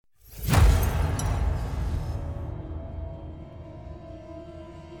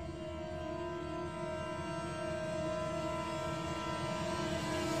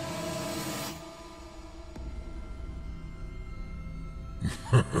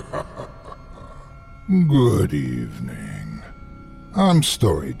Good evening. I'm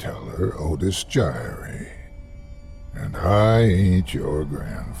storyteller Otis Gyrie, and I ain't your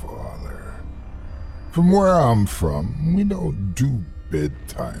grandfather. From where I'm from, we don't do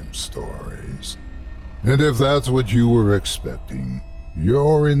bedtime stories. And if that's what you were expecting,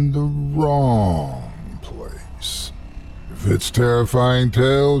 you're in the wrong place. If it's terrifying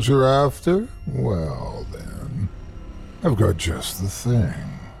tales you're after, well then, I've got just the thing.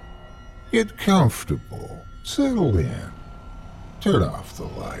 Get comfortable, settle in, turn off the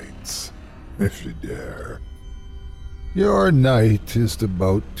lights, if you dare. Your night is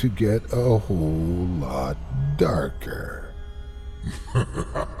about to get a whole lot darker.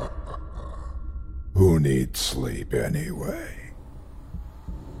 Who needs sleep anyway?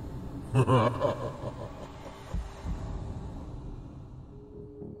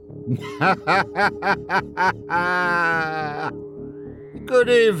 Good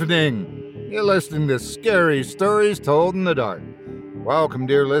evening. You're listening to Scary Stories Told in the Dark. Welcome,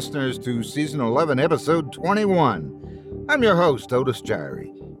 dear listeners, to Season 11, Episode 21. I'm your host, Otis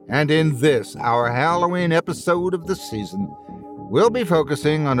Gyrie, and in this, our Halloween episode of the season, we'll be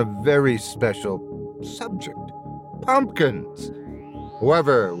focusing on a very special subject, pumpkins.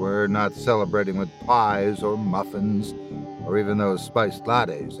 However, we're not celebrating with pies or muffins, or even those spiced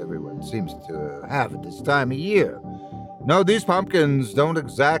lattes everyone seems to have at this time of year. No, these pumpkins don't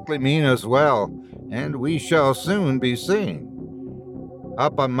exactly mean us well, and we shall soon be seeing.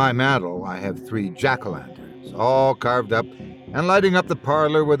 Up on my mantel, I have 3 jack-o'-lanterns, all carved up and lighting up the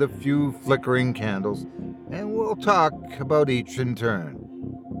parlor with a few flickering candles, and we'll talk about each in turn.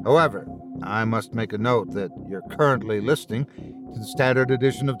 However, I must make a note that you're currently listening to the standard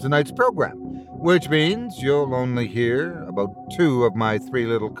edition of tonight's program, which means you'll only hear about 2 of my 3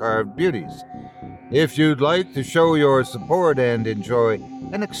 little carved beauties. If you'd like to show your support and enjoy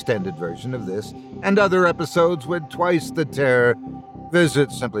an extended version of this and other episodes with twice the terror, visit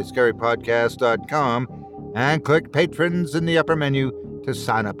simplyscarypodcast.com and click Patrons in the upper menu to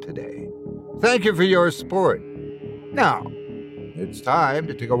sign up today. Thank you for your support. Now, it's time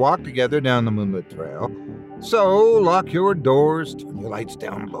to take a walk together down the moonlit trail. So lock your doors, turn your lights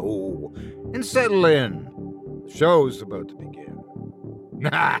down low, and settle in. The show's about to begin.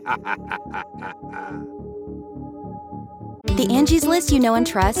 The Angie's List you know and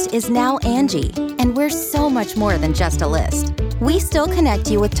trust is now Angie, and we're so much more than just a list. We still connect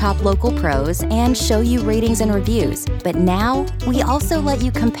you with top local pros and show you ratings and reviews, but now we also let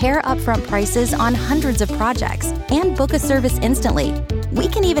you compare upfront prices on hundreds of projects and book a service instantly. We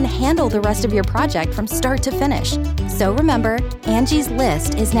can even handle the rest of your project from start to finish. So remember, Angie's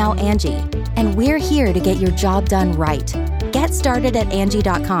List is now Angie, and we're here to get your job done right. Get started at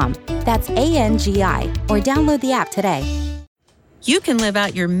Angie.com. That's ANGI, or download the app today. You can live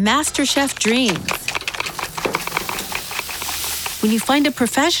out your MasterChef dreams when you find a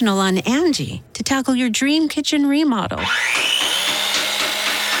professional on Angie to tackle your dream kitchen remodel.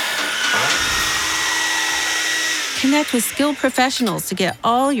 Connect with skilled professionals to get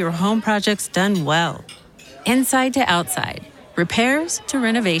all your home projects done well. Inside to outside, repairs to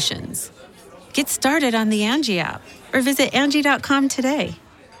renovations. Get started on the Angie app or visit Angie.com today.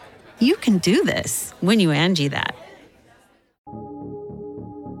 You can do this when you Angie that.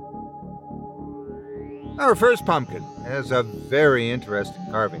 Our first pumpkin has a very interesting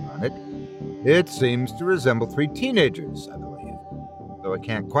carving on it. It seems to resemble 3 teenagers, I believe, though I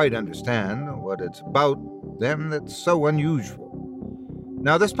can't quite understand what it's about them that's so unusual.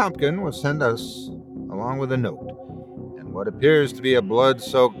 Now, this pumpkin was sent us along with a note, and what appears to be a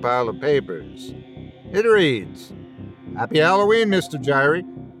blood-soaked pile of papers. It reads, "Happy Halloween, Mr. Gyrie.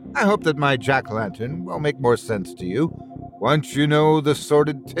 I hope that my jack-o'-lantern will make more sense to you once you know the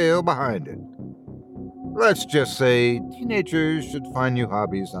sordid tale behind it. Let's just say teenagers should find new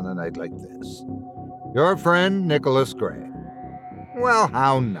hobbies on a night like this. Your friend, Nicholas Gray." Well,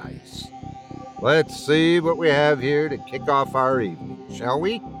 how nice. Let's see what we have here to kick off our evening, shall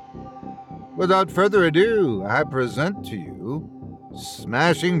we? Without further ado, I present to you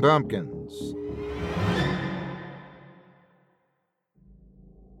Smashing Pumpkins.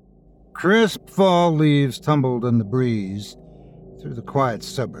 Crisp fall leaves tumbled in the breeze through the quiet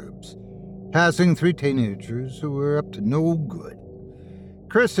suburbs, passing 3 teenagers who were up to no good.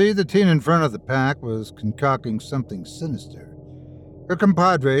 Chrissy, the teen in front of the pack, was concocting something sinister. Her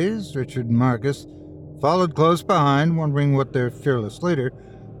compadres, Richard and Marcus, followed close behind, wondering what their fearless leader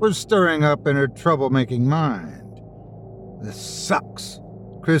was stirring up in her troublemaking mind. "This sucks,"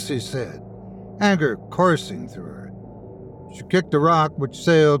 Chrissy said, anger coursing through her. She kicked a rock which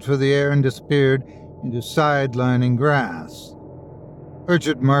sailed through the air and disappeared into sidelining grass.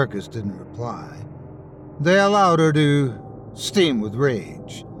 Richard Marcus didn't reply. They allowed her to steam with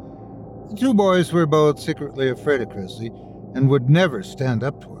rage. The two boys were both secretly afraid of Chrissy and would never stand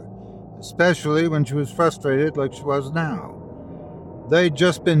up to her, especially when she was frustrated like she was now. They'd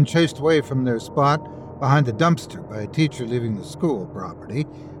just been chased away from their spot behind the dumpster by a teacher leaving the school property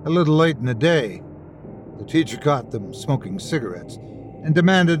a little late in the day. The teacher caught them smoking cigarettes and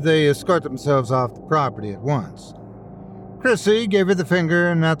demanded they escort themselves off the property at once. Chrissy gave her the finger,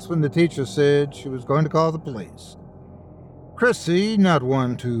 and that's when the teacher said she was going to call the police. Chrissy, not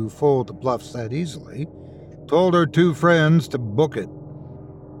one to fold the bluffs that easily, told her two friends to book it.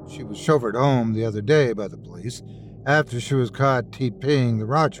 She was chauffeured home the other day by the police after she was caught TPing the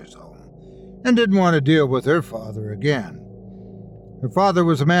Rogers home and didn't want to deal with her father again. Her father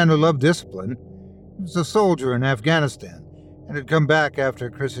was a man who loved discipline. He was a soldier in Afghanistan and had come back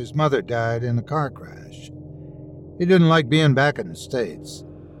after Chrissy's mother died in a car crash. He didn't like being back in the States.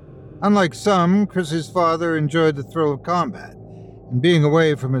 Unlike some, Chrissy's father enjoyed the thrill of combat, and being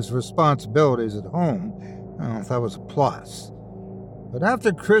away from his responsibilities at home, well, that was a plus. But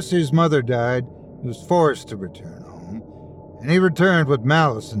after Chrissy's mother died, he was forced to return home, and he returned with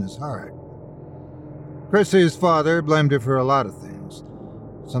malice in his heart. Chrissy's father blamed her for a lot of things.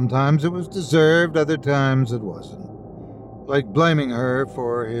 Sometimes it was deserved, other times it wasn't. Like blaming her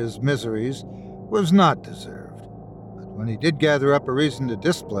for his miseries was not deserved. When he did gather up a reason to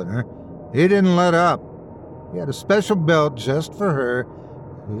discipline her, he didn't let up. He had a special belt just for her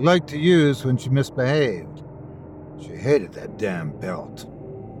that he liked to use when she misbehaved. She hated that damn belt.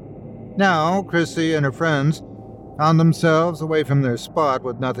 Now, Chrissy and her friends found themselves away from their spot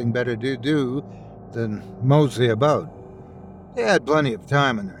with nothing better to do than mosey about. They had plenty of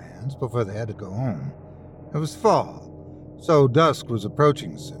time in their hands before they had to go home. It was fall, so dusk was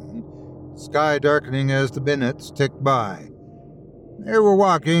approaching soon. Sky darkening as the minutes ticked by. They were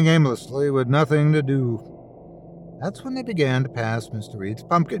walking aimlessly with nothing to do. That's when they began to pass Mr. Reed's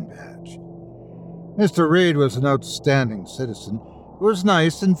pumpkin patch. Mr. Reed was an outstanding citizen who was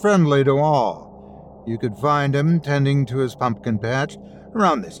nice and friendly to all. You could find him tending to his pumpkin patch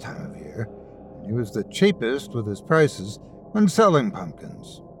around this time of year, and he was the cheapest with his prices when selling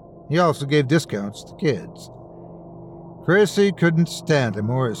pumpkins. He also gave discounts to kids. Chrissy couldn't stand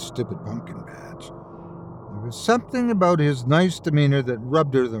him or his stupid pumpkin patch. There was something about his nice demeanor that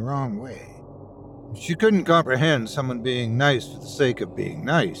rubbed her the wrong way. She couldn't comprehend someone being nice for the sake of being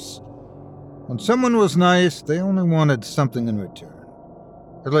nice. When someone was nice, they only wanted something in return.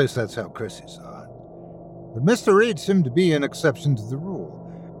 At least that's how Chrissy saw it. But Mr. Reed seemed to be an exception to the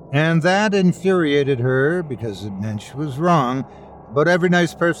rule, and that infuriated her because it meant she was wrong about every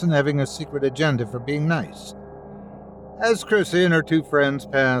nice person having a secret agenda for being nice. As Chrissy and her two friends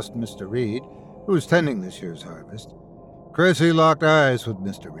passed Mr. Reed, who was tending this year's harvest, Chrissy locked eyes with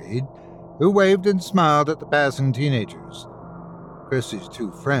Mr. Reed, who waved and smiled at the passing teenagers. Chrissy's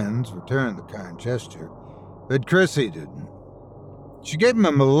two friends returned the kind gesture, but Chrissy didn't. She gave him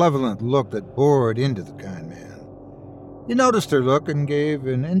a malevolent look that bored into the kind man. He noticed her look and gave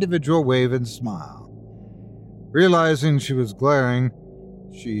an individual wave and smile. Realizing she was glaring,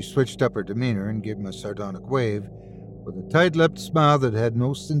 she switched up her demeanor and gave him a sardonic wave, with a tight-lipped smile that had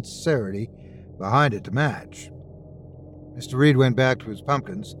no sincerity behind it to match. Mr. Reed went back to his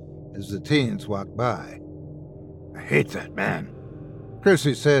pumpkins as the teens walked by. "I hate that man,"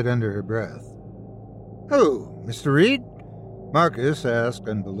 Chrissy said under her breath. "Who, Mr. Reed?" Marcus asked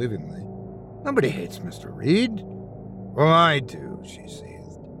unbelievingly. "Nobody hates Mr. Reed." "Well, I do," she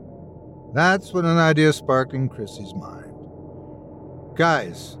seethed. That's when an idea sparked in Chrissy's mind.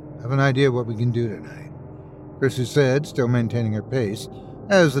 "Guys, I have an idea what we can do tonight," Chrissy said, still maintaining her pace,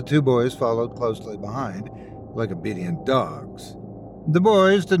 as the two boys followed closely behind, like obedient dogs. The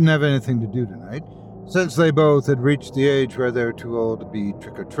boys didn't have anything to do tonight, since they both had reached the age where they're too old to be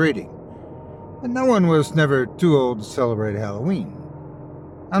trick-or-treating. And no one was never too old to celebrate Halloween.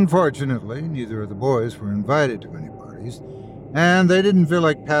 Unfortunately, neither of the boys were invited to any parties, and they didn't feel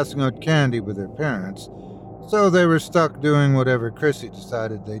like passing out candy with their parents, so they were stuck doing whatever Chrissy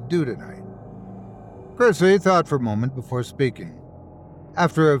decided they'd do tonight. Chrissy thought for a moment before speaking.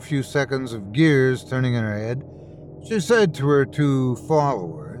 After a few seconds of gears turning in her head, she said to her two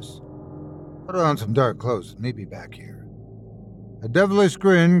followers, "Put on some dark clothes and meet me back here." A devilish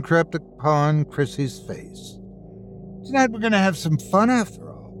grin crept upon Chrissy's face. "Tonight we're going to have some fun after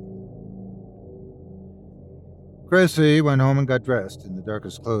all." Chrissy went home and got dressed in the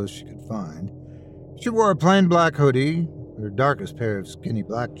darkest clothes she could find. She wore a plain black hoodie, her darkest pair of skinny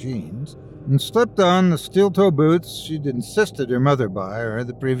black jeans, and slipped on the steel-toe boots she'd insisted her mother buy her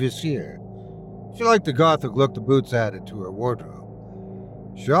the previous year. She liked the gothic look the boots added to her wardrobe.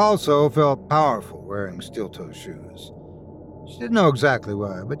 She also felt powerful wearing steel-toe shoes. She didn't know exactly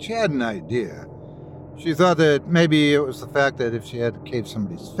why, but she had an idea. She thought that maybe it was the fact that if she had to cave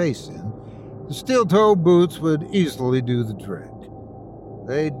somebody's face in, the steel-toe boots would easily do the trick.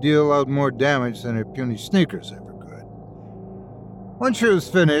 They'd deal out more damage than her puny sneakers ever could. Once she was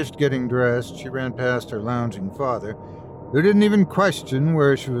finished getting dressed, she ran past her lounging father, who didn't even question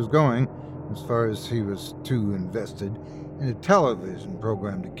where she was going, as far as he was too invested in a television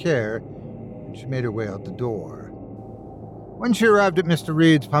program to care, and she made her way out the door. When she arrived at Mr.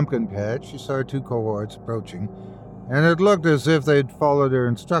 Reed's pumpkin patch, she saw her two cohorts approaching, and it looked as if they'd followed her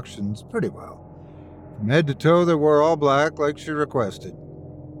instructions pretty well. From head to toe, they wore all black like she requested.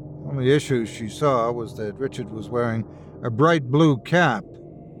 The only issue she saw was that Richard was wearing a bright blue cap.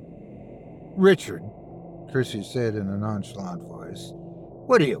 "Richard," Chrissy said in a nonchalant voice,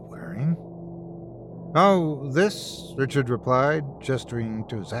 "what are you wearing?" "Oh, this," Richard replied, gesturing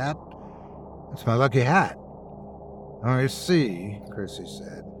to his hat. "It's my lucky hat." "I see," Chrissy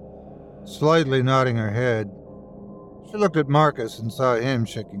said, slightly nodding her head. She looked at Marcus and saw him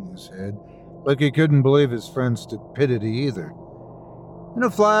shaking his head, like he couldn't believe his friend's stupidity either. In a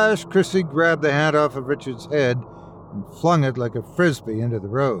flash, Chrissy grabbed the hat off of Richard's head and flung it like a frisbee into the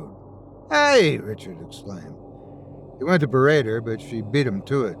road. "Hey!" Richard exclaimed. He went to berate her, but she beat him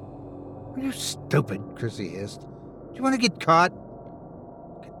to it. "Are you stupid?" Chrissy hissed. "Do you want to get caught?"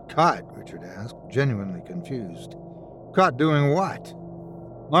 "Get caught?" Richard asked, genuinely confused. "Caught doing what?"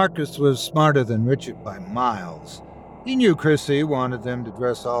 Marcus was smarter than Richard by miles. He knew Chrissy wanted them to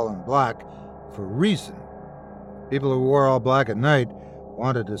dress all in black for a reason. People who wore all black at night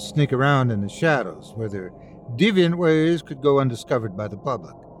wanted to sneak around in the shadows, where their deviant ways could go undiscovered by the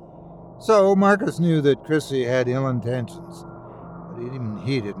public. So Marcus knew that Chrissy had ill intentions, but even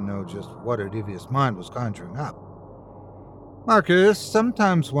he didn't know just what her devious mind was conjuring up. Marcus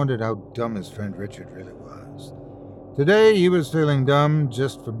sometimes wondered how dumb his friend Richard really was. Today he was feeling dumb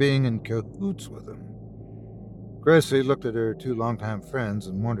just for being in cahoots with him. Chrissy looked at her two longtime friends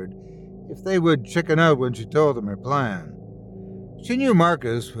and wondered if they would chicken out when she told them her plan. She knew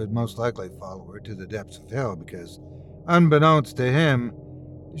Marcus would most likely follow her to the depths of hell because, unbeknownst to him,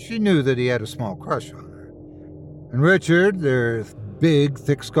 she knew that he had a small crush on her. And Richard, their big,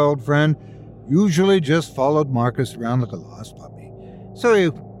 thick-skulled friend, usually just followed Marcus around like a lost puppy, so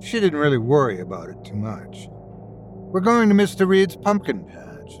she didn't really worry about it too much. "We're going to Mr. Reed's pumpkin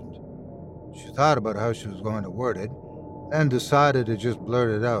patch," and she thought about how she was going to word it, then decided to just blurt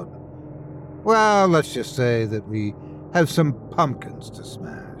it out. "Well, let's just say that we have some pumpkins to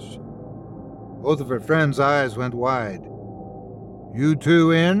smash." Both of her friends' eyes went wide. "You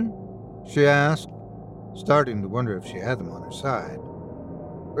two in?" she asked, starting to wonder if she had them on her side.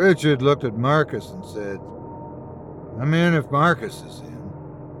 Richard looked at Marcus and said, "I'm in if Marcus is in."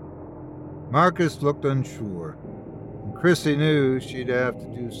 Marcus looked unsure, and Chrissy knew she'd have to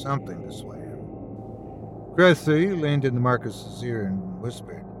do something to sway him. Chrissy leaned into Marcus's ear and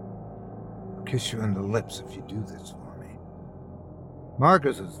whispered, "I'll kiss you on the lips if you do this for me."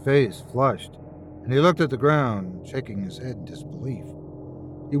 Marcus's face flushed, and he looked at the ground, shaking his head in disbelief.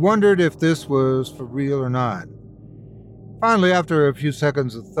 He wondered if this was for real or not. Finally, after a few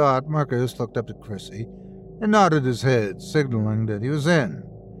seconds of thought, Marcus looked up at Chrissy and nodded his head, signaling that he was in.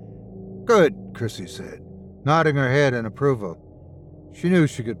 "Good," Chrissy said, nodding her head in approval. She knew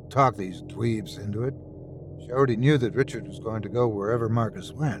she could talk these dweebs into it. She already knew that Richard was going to go wherever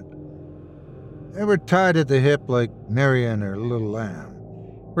Marcus went. They were tied at the hip like Mary and her little lamb,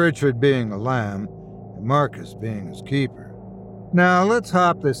 Richard being a lamb and Marcus being his keeper. "Now let's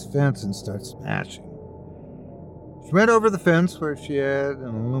hop this fence and start smashing." She went over the fence where she had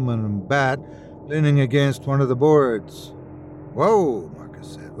an aluminum bat leaning against one of the boards. "Whoa,"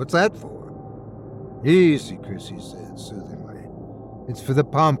 Marcus said. "What's that for?" "Easy," Chrissy said soothingly. "It's for the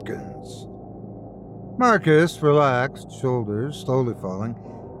pumpkins." Marcus relaxed, shoulders slowly falling,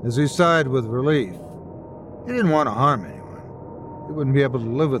 as he sighed with relief. He didn't want to harm anyone. He wouldn't be able to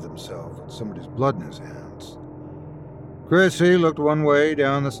live with himself with somebody's blood in his hands. Chrissy looked one way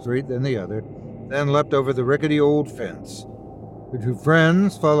down the street, then the other, then leapt over the rickety old fence. Her two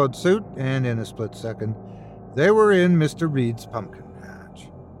friends followed suit, and in a split second, they were in Mr. Reed's pumpkin patch.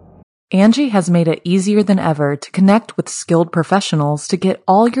 Angie has made it easier than ever to connect with skilled professionals to get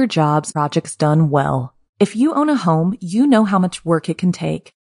all your jobs projects done well. If you own a home, you know how much work it can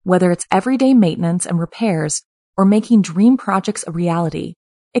take, whether it's everyday maintenance and repairs or making dream projects a reality.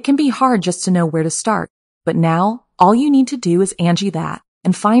 It can be hard just to know where to start, but now all you need to do is Angie that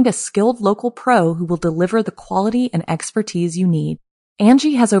and find a skilled local pro who will deliver the quality and expertise you need.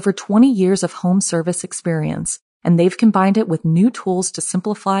 Angie has over 20 years of home service experience, and they've combined it with new tools to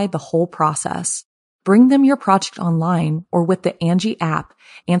simplify the whole process. Bring them your project online or with the Angie app,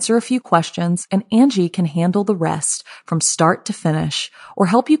 answer a few questions, and Angie can handle the rest from start to finish or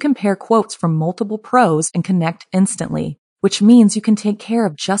help you compare quotes from multiple pros and connect instantly, which means you can take care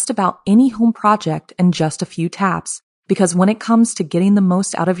of just about any home project in just a few taps. Because when it comes to getting the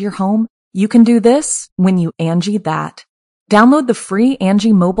most out of your home, you can do this when you Angie that. Download the free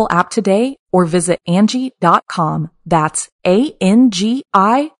Angie mobile app today or visit Angie.com. That's ANGI.com.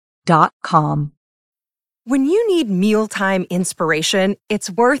 When you need mealtime inspiration,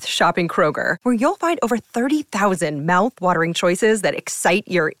 it's worth shopping Kroger, where you'll find over 30,000 mouth-watering choices that excite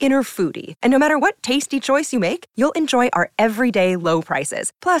your inner foodie. And no matter what tasty choice you make, you'll enjoy our everyday low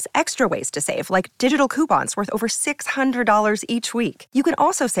prices, plus extra ways to save, like digital coupons worth over $600 each week. You can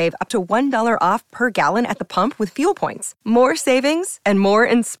also save up to $1 off per gallon at the pump with fuel points. More savings and more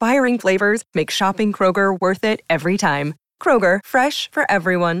inspiring flavors make shopping Kroger worth it every time. Kroger, fresh for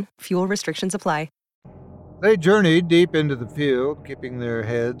everyone. Fuel restrictions apply. They journeyed deep into the field, keeping their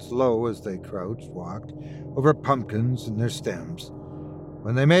heads low as they walked over pumpkins and their stems.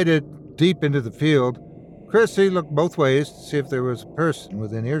 When they made it deep into the field, Chrissy looked both ways to see if there was a person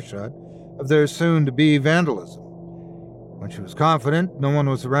within earshot of their soon-to-be vandalism. When she was confident no one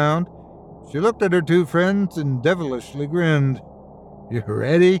was around, she looked at her two friends and devilishly grinned. "You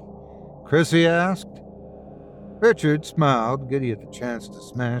ready?" Chrissy asked. Richard smiled, giddy at the chance to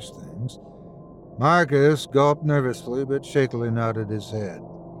smash things. Marcus gulped nervously but shakily nodded his head.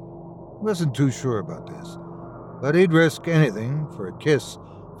 He wasn't too sure about this, but he'd risk anything for a kiss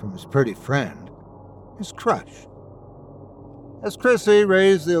from his pretty friend, his crush. As Chrissy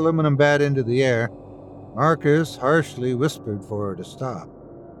raised the aluminum bat into the air, Marcus harshly whispered for her to stop.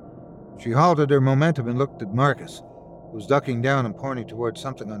 She halted her momentum and looked at Marcus, who was ducking down and pointing towards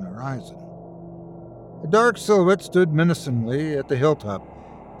something on the horizon. A dark silhouette stood menacingly at the hilltop,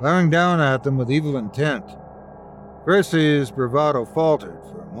 glaring down at them with evil intent. Chrissy's bravado faltered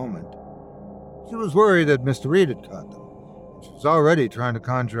for a moment. She was worried that Mr. Reed had caught them. She was already trying to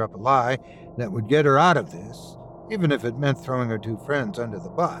conjure up a lie that would get her out of this, even if it meant throwing her two friends under the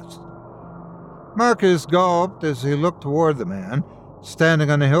bus. Marcus gulped as he looked toward the man standing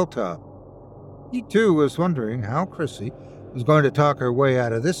on the hilltop. He, too, was wondering how Chrissy was going to talk her way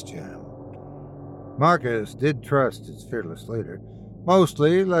out of this jam. Marcus did trust his fearless leader,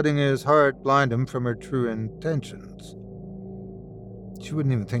 mostly letting his heart blind him from her true intentions. She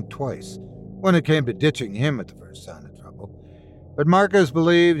wouldn't even think twice when it came to ditching him at the first sign of trouble, but Marcus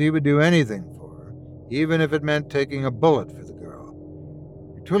believed he would do anything for her, even if it meant taking a bullet for the girl.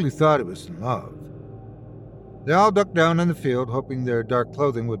 He truly thought he was in love. They all ducked down in the field, hoping their dark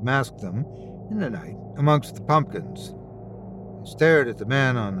clothing would mask them in the night amongst the pumpkins. They stared at the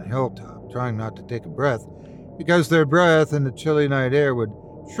man on the hilltop, trying not to take a breath, because their breath in the chilly night air would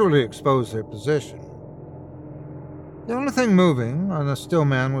surely expose their position. The only thing moving on the still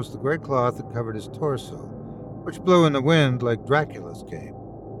man was the gray cloth that covered his torso, which blew in the wind like Dracula's cape.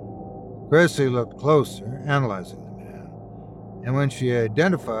 Chrissy looked closer, analyzing the man, and when she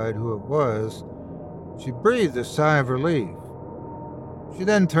identified who it was, she breathed a sigh of relief. She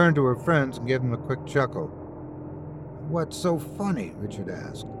then turned to her friends and gave them a quick chuckle. "What's so funny?" Richard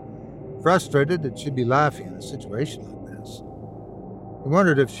asked, frustrated that she'd be laughing in a situation like this. He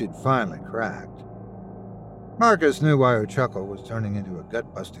wondered if she'd finally cracked. Marcus knew why her chuckle was turning into a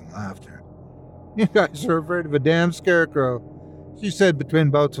gut-busting laughter. "You guys are afraid of a damn scarecrow," she said between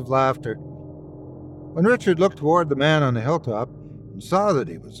bouts of laughter. When Richard looked toward the man on the hilltop and saw that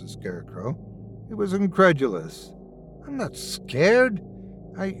he was a scarecrow, he was incredulous. "I'm not scared.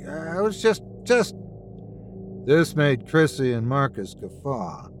 I was just... This made Chrissy and Marcus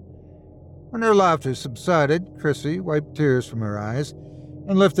guffaw. When their laughter subsided, Chrissy wiped tears from her eyes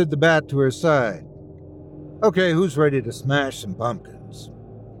and lifted the bat to her side. "Okay, who's ready to smash some pumpkins?"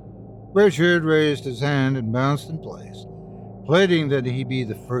 Richard raised his hand and bounced in place, pleading that he be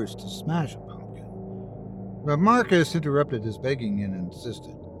the first to smash a pumpkin. But Marcus interrupted his begging and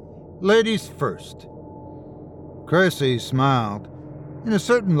insisted, "Ladies first." Chrissy smiled. In a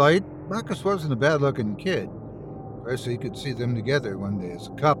certain light, Marcus wasn't a bad-looking kid. Chrissy could see them together one day as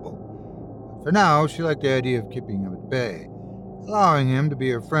a couple. But for now, she liked the idea of keeping him at bay, allowing him to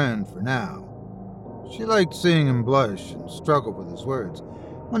be her friend for now. She liked seeing him blush and struggle with his words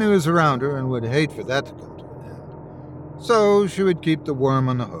when he was around her and would hate for that to come to an end. So she would keep the worm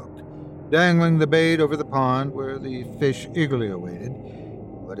on the hook, dangling the bait over the pond where the fish eagerly awaited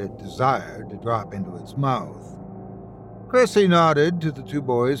what it desired to drop into its mouth. Chrissy nodded to the two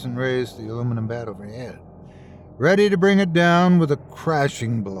boys and raised the aluminum bat overhead, ready to bring it down with a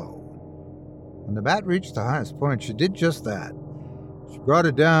crashing blow. When the bat reached the highest point, she did just that. She brought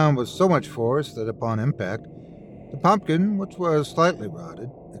it down with so much force that upon impact, the pumpkin, which was slightly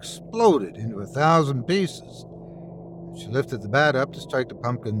rotted, exploded into 1,000 pieces. She lifted the bat up to strike the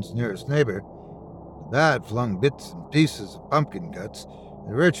pumpkin's nearest neighbor. The bat flung bits and pieces of pumpkin guts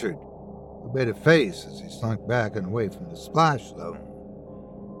at Richard, who made a face as he slunk back and away from the splash zone.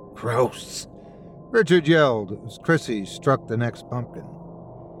 "Gross!" Richard yelled as Chrissy struck the next pumpkin.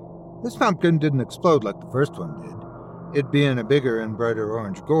 This pumpkin didn't explode like the first one did, it being a bigger and brighter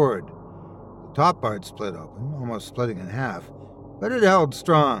orange gourd. The top part split open, almost splitting in half, but it held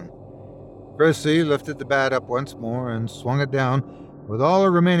strong. Chrissy lifted the bat up once more and swung it down with all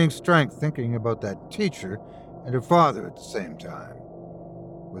her remaining strength, thinking about that teacher and her father at the same time.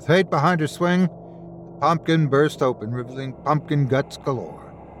 With hate behind her swing, the pumpkin burst open, revealing pumpkin guts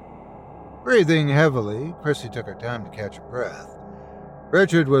galore. Breathing heavily, Chrissy took her time to catch her breath.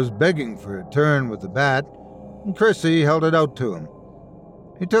 Richard was begging for a turn with the bat, and Chrissy held it out to him.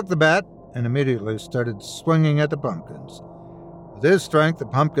 He took the bat and immediately started swinging at the pumpkins. With his strength, the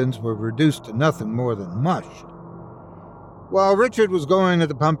pumpkins were reduced to nothing more than mush. While Richard was going at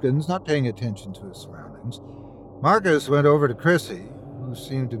the pumpkins, not paying attention to his surroundings, Marcus went over to Chrissy, who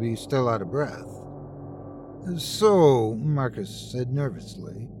seemed to be still out of breath. "So," Marcus said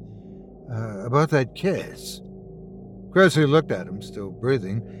nervously, "about that kiss." Chrissy looked at him, still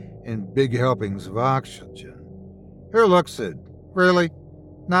breathing in big helpings of oxygen. Her look said, "Really?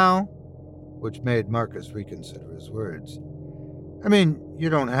 Now?" Which made Marcus reconsider his words. "I mean, you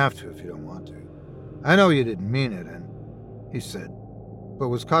don't have to if you don't want to. I know you didn't mean it," and he said, but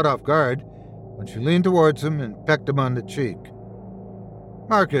was caught off guard when she leaned towards him and pecked him on the cheek.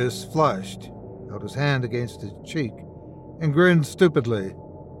 Marcus flushed, held his hand against his cheek, and grinned stupidly.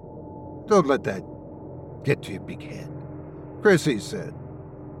 "Don't let that get to your big head," Chrissy said.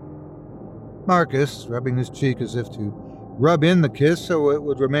 Marcus, rubbing his cheek as if to rub in the kiss so it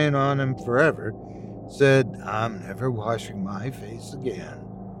would remain on him forever, said, "I'm never washing my face again."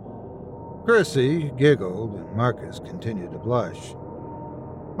 Chrissy giggled, and Marcus continued to blush.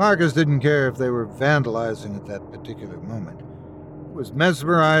 Marcus didn't care if they were vandalizing at that particular moment. He was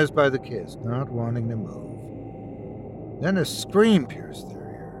mesmerized by the kiss, not wanting to move. Then a scream pierced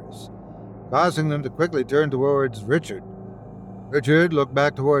their ears, causing them to quickly turn towards Richard. Richard looked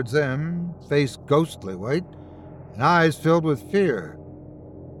back towards them, face ghostly white, and eyes filled with fear.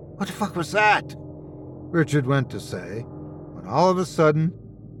 "What the fuck was that?" Richard went to say, when all of a sudden,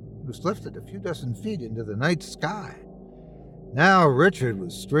 he was lifted a few dozen feet into the night sky. Now Richard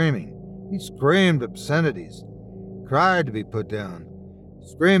was screaming. He screamed obscenities, cried to be put down,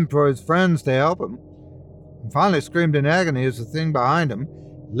 screamed for his friends to help him, and finally screamed in agony as the thing behind him,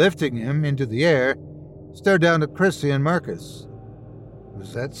 lifting him into the air, stared down at Chrissy and Marcus. It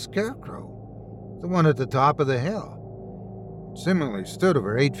was that scarecrow, the one at the top of the hill. It seemingly stood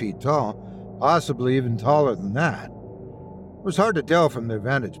over 8 feet tall, possibly even taller than that. It was hard to tell from their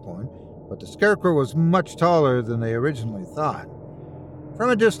vantage point, but the scarecrow was much taller than they originally thought. From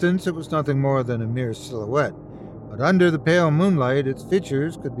a distance, it was nothing more than a mere silhouette, but under the pale moonlight, its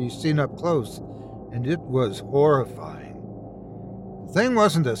features could be seen up close, and it was horrifying. The thing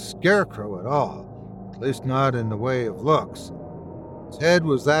wasn't a scarecrow at all, at least not in the way of looks. Its head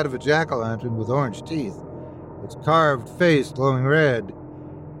was that of a jack-o'-lantern with orange teeth, its carved face glowing red.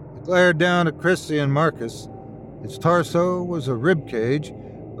 It glared down at Chrissy and Marcus. Its torso was a rib cage,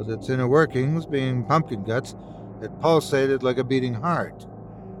 with its inner workings being pumpkin guts that pulsated like a beating heart.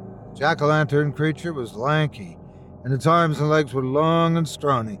 The jack-o'-lantern creature was lanky, and its arms and legs were long and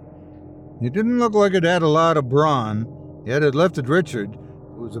scrawny. It didn't look like it had a lot of brawn, yet it lifted Richard,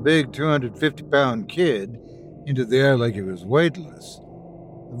 who was a big 250-pound kid, into the air like he was weightless.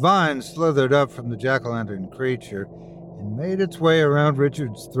 The vine slithered up from the jack-o'-lantern creature and made its way around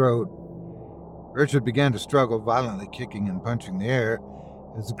Richard's throat. Richard began to struggle, violently kicking and punching the air,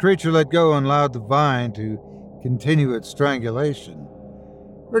 as the creature let go and allowed the vine to continue its strangulation.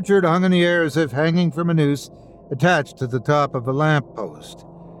 Richard hung in the air as if hanging from a noose attached to the top of a lamp-post.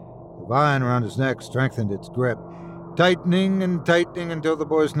 The vine around his neck strengthened its grip, tightening and tightening until the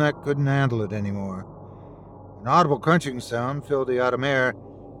boy's neck couldn't handle it anymore. An audible crunching sound filled the autumn air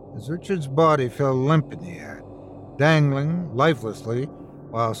as Richard's body fell limp in the air, dangling lifelessly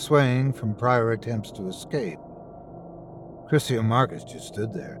while swaying from prior attempts to escape. Chrissy and Marcus just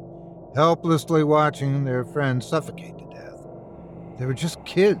stood there, helplessly watching their friend suffocate to death. They were just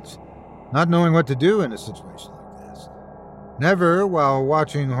kids, not knowing what to do in a situation like this. Never, while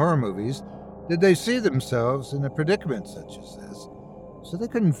watching horror movies, did they see themselves in a predicament such as this, so they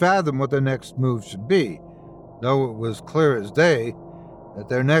couldn't fathom what their next move should be, though it was clear as day that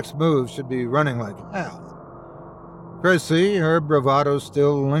their next move should be running like hell. Chrissy, her bravado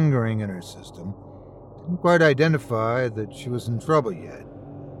still lingering in her system, didn't quite identify that she was in trouble yet.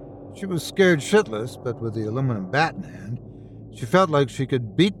 She was scared shitless, but with the aluminum bat in hand, she felt like she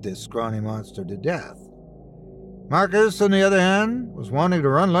could beat this scrawny monster to death. Marcus, on the other hand, was wanting to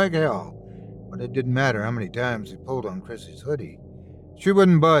run like hell, but it didn't matter how many times he pulled on Chrissy's hoodie. She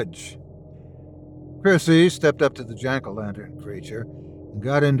wouldn't budge. Chrissy stepped up to the jack-o'-lantern creature and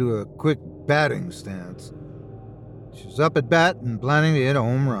got into a quick batting stance. She was up at bat and planning to hit a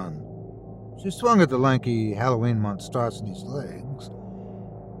home run. She swung at the lanky Halloween monstrosity's legs,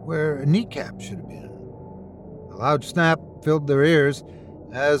 where a kneecap should have been. A loud snap filled their ears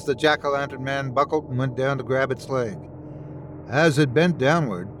as the jack-o'-lantern man buckled and went down to grab its leg. As it bent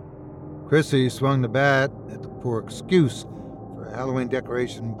downward, Chrissy swung the bat at the poor excuse for a Halloween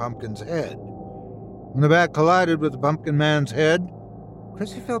decoration pumpkin's head. When the bat collided with the pumpkin man's head,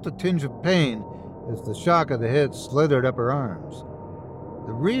 Chrissy felt a tinge of pain as the shock of the hit slithered up her arms.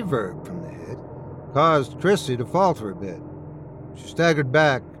 The reverb from the hit caused Chrissy to falter a bit. She staggered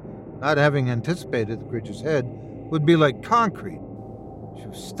back, not having anticipated the creature's head would be like concrete. She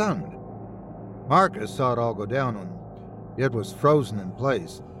was stunned. Marcus saw it all go down and yet was frozen in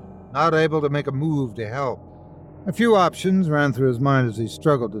place, not able to make a move to help. A few options ran through his mind as he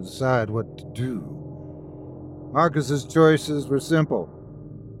struggled to decide what to do. Marcus's choices were simple.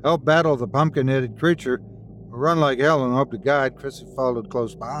 Help battle the pumpkin-headed creature, or run like hell and hope to God Chrissy followed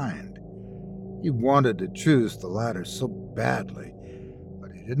close behind. He wanted to choose the latter so badly,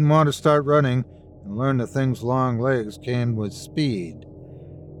 but he didn't want to start running and learn the thing's long legs came with speed.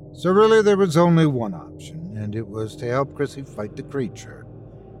 So really there was only one option, and it was to help Chrissy fight the creature.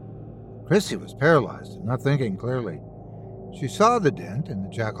 Chrissy was paralyzed and not thinking clearly. She saw the dent in the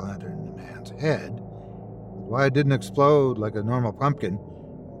jack-o'-lantern man's head, but why it didn't explode like a normal pumpkin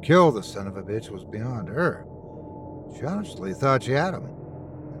and kill the son of a bitch was beyond her. She honestly thought she had him,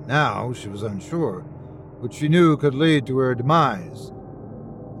 and now she was unsure, which she knew could lead to her demise.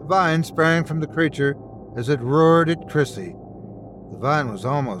 The vine sprang from the creature as it roared at Chrissy. The vine was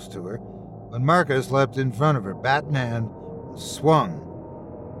almost to her when Marcus leapt in front of her, bat in hand, and swung.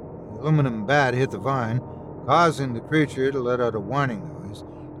 The aluminum bat hit the vine, causing the creature to let out a whining noise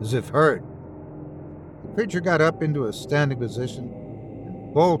as if hurt. The creature got up into a standing position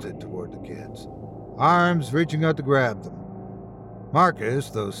and bolted toward the kids, arms reaching out to grab them. Marcus,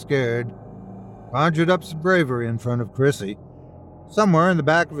 though scared, conjured up some bravery in front of Chrissy. Somewhere in the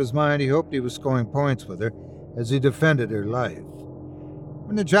back of his mind he hoped he was scoring points with her as he defended her life.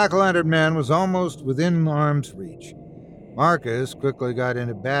 When the jack-o'-lantern man was almost within arm's reach, Marcus quickly got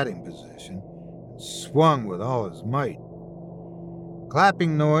into batting position and swung with all his might. A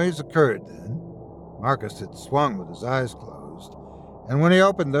clapping noise occurred then. Marcus had swung with his eyes closed, and when he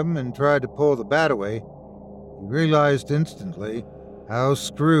opened them and tried to pull the bat away, he realized instantly how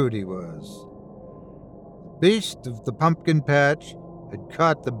screwed he was. The beast of the pumpkin patch had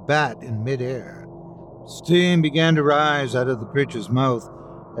caught the bat in midair. Steam began to rise out of the creature's mouth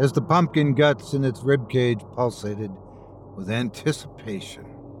as the pumpkin guts in its ribcage pulsated with anticipation.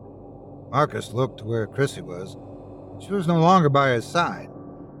 Marcus looked to where Chrissy was. She was no longer by his side.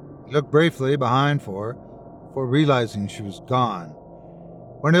 He looked briefly behind for her before realizing she was gone.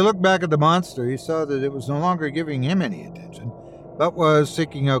 When he looked back at the monster, he saw that it was no longer giving him any attention, but was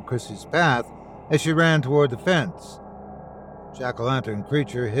seeking out Chrissy's path as she ran toward the fence. The jack-o'-lantern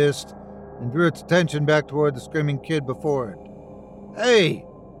creature hissed and drew its attention back toward the screaming kid before it. "Hey,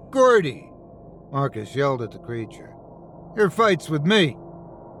 Gordy!" Marcus yelled at the creature. "Your fight's with me!"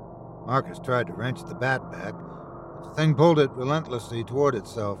 Marcus tried to wrench the bat back, but the thing pulled it relentlessly toward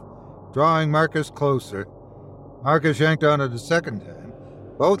itself, drawing Marcus closer. Marcus yanked on it a second time,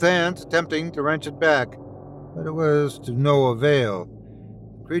 both hands attempting to wrench it back, but it was to no avail.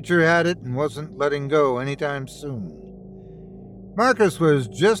 The creature had it and wasn't letting go anytime soon. Marcus was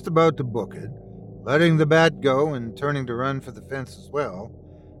just about to book it, letting the bat go and turning to run for the fence as well,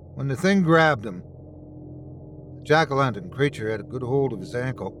 when the thing grabbed him. The jack-o'-lantern creature had a good hold of his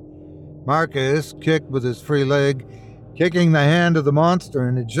ankle. Marcus kicked with his free leg, kicking the hand of the monster,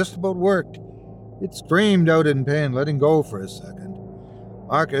 and it just about worked. It screamed out in pain, letting go for a second.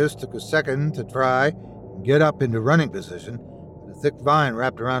 Marcus took a second to try and get up into running position, but a thick vine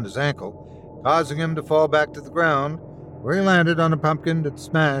wrapped around his ankle, causing him to fall back to the ground, where he landed on a pumpkin that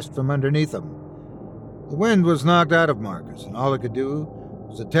smashed from underneath him. The wind was knocked out of Marcus, and all he could do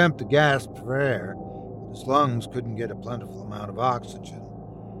was attempt to gasp for air, but his lungs couldn't get a plentiful amount of oxygen.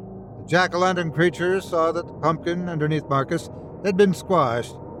 The jack-o'-lantern creature saw that the pumpkin underneath Marcus had been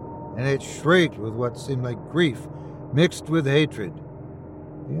squashed, and it shrieked with what seemed like grief mixed with hatred.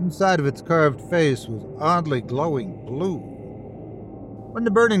 The inside of its carved face was oddly glowing blue. When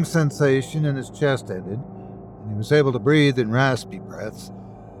the burning sensation in his chest ended, and he was able to breathe in raspy breaths,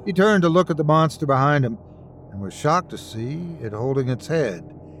 he turned to look at the monster behind him and was shocked to see it holding its head,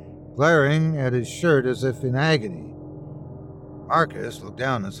 glaring at his shirt as if in agony. Marcus looked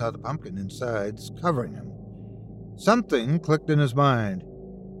down and saw the pumpkin insides covering him. Something clicked in his mind.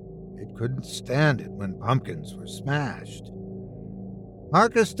 It couldn't stand it when pumpkins were smashed.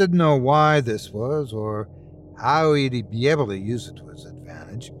 Marcus didn't know why this was or how he'd be able to use it to his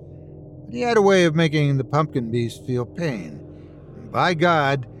advantage, but he had a way of making the pumpkin beast feel pain. And by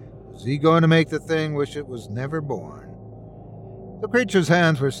God, was he going to make the thing wish it was never born. The creature's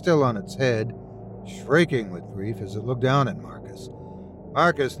hands were still on its head, shrieking with grief as it looked down at Marcus.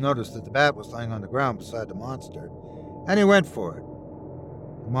 Marcus noticed that the bat was lying on the ground beside the monster, and he went for it.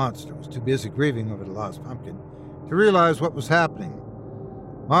 The monster was too busy grieving over the lost pumpkin to realize what was happening.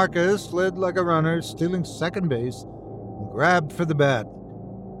 Marcus slid like a runner, stealing second base, and grabbed for the bat.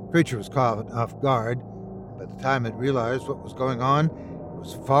 The creature was caught off guard, and by the time it realized what was going on, it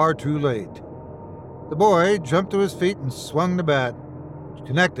was far too late. The boy jumped to his feet and swung the bat, which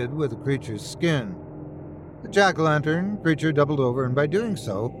connected with the creature's skin. The jack-o'-lantern creature doubled over, and by doing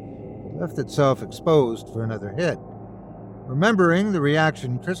so, it left itself exposed for another hit. Remembering the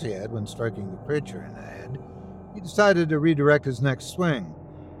reaction Chrissy had when striking the creature in the head, he decided to redirect his next swing.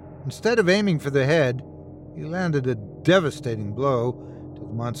 Instead of aiming for the head, he landed a devastating blow to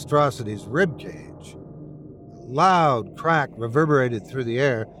the monstrosity's ribcage. A loud crack reverberated through the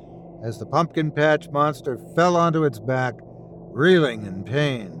air as the pumpkin patch monster fell onto its back, reeling in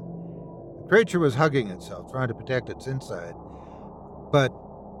pain. The creature was hugging itself, trying to protect its inside, but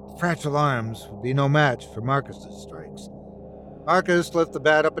fragile arms would be no match for Marcus's strikes. Marcus lifted the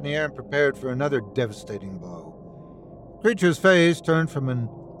bat up in the air and prepared for another devastating blow. The creature's face turned from an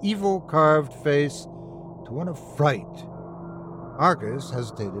evil carved face to one of fright. Marcus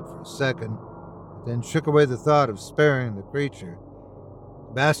hesitated for a second, but then shook away the thought of sparing the creature.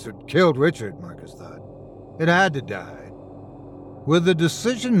 The bastard killed Richard, Marcus thought. It had to die. With the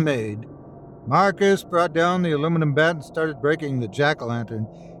decision made, Marcus brought down the aluminum bat and started breaking the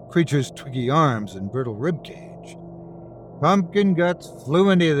jack-o'-lantern creature's twiggy arms and brittle ribcage. Pumpkin guts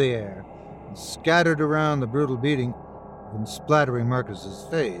flew into the air and scattered around the brutal beating, and splattering Marcus's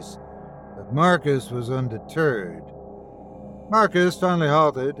face, but Marcus was undeterred. Marcus finally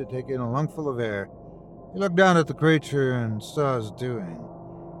halted to take in a lungful of air. He looked down at the creature and saw his doing.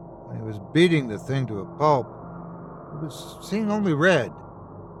 When he was beating the thing to a pulp, he was seeing only red.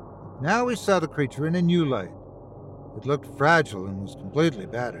 Now he saw the creature in a new light. It looked fragile and was completely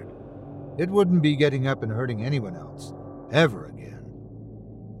battered. It wouldn't be getting up and hurting anyone else, ever again.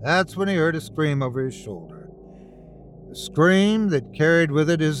 That's when he heard a scream over his shoulder. A scream that carried with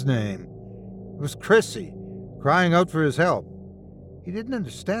it his name. It was Chrissy, crying out for his help. He didn't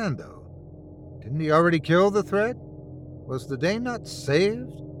understand, though. Didn't he already kill the threat? Was the day not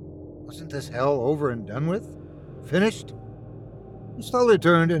saved? Wasn't this hell over and done with? Finished? He slowly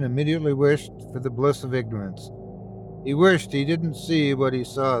turned and immediately wished for the bliss of ignorance. He wished he didn't see what he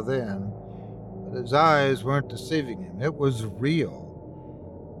saw then, but his eyes weren't deceiving him. It was real.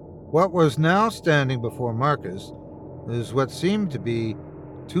 What was now standing before Marcus is what seemed to be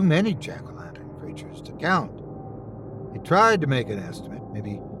too many jack-o'-lantern creatures to count. He tried to make an estimate,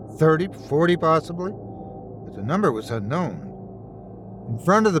 maybe 30, 40 possibly, but the number was unknown. In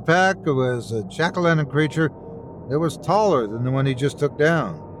front of the pack was a jack-o'-lantern creature that was taller than the one he just took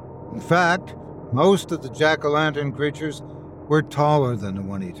down. In fact, most of the jack-o'-lantern creatures were taller than the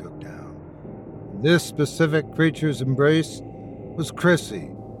one he took down. This specific creature's embrace was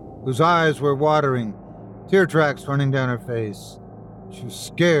Chrissy, whose eyes were watering, tear tracks running down her face. She was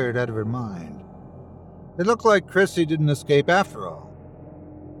scared out of her mind. It looked like Chrissy didn't escape after all.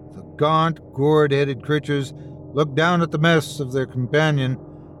 The gaunt, gourd-headed creatures looked down at the mess of their companion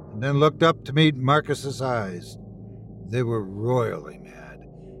and then looked up to meet Marcus's eyes. They were royally mad,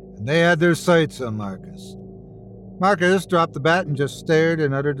 and they had their sights on Marcus. Marcus dropped the bat and just stared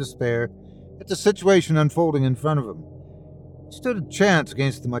in utter despair at the situation unfolding in front of him. He stood a chance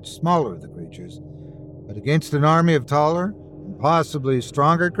against the much smaller of the creatures, but against an army of taller and possibly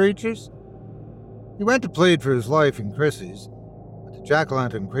stronger creatures? He went to plead for his life in Chrissy's, but the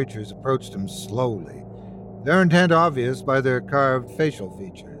jack-o'-lantern creatures approached him slowly, their intent obvious by their carved facial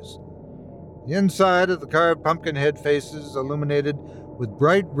features. The inside of the carved pumpkin head faces illuminated with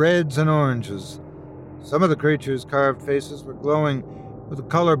bright reds and oranges. Some of the creatures' carved faces were glowing with the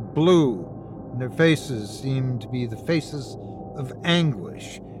color blue, and their faces seemed to be the faces of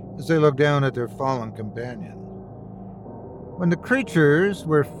anguish as they looked down at their fallen companion. When the creatures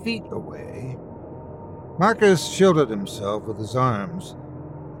were feet away, Marcus shielded himself with his arms,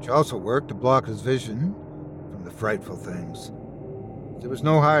 which also worked to block his vision from the frightful things. There was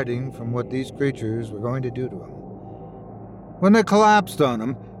no hiding from what these creatures were going to do to him. When they collapsed on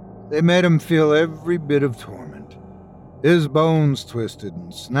him, they made him feel every bit of torment. His bones twisted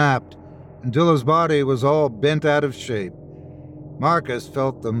and snapped until his body was all bent out of shape. Marcus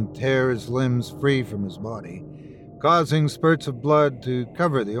felt them tear his limbs free from his body, causing spurts of blood to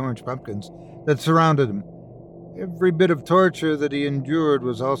cover the orange pumpkins that surrounded him. Every bit of torture that he endured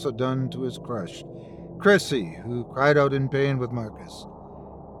was also done to his crush, Chrissy, who cried out in pain with Marcus.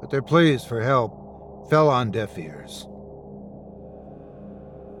 But their pleas for help fell on deaf ears.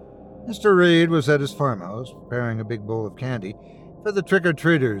 Mr. Reed was at his farmhouse preparing a big bowl of candy for the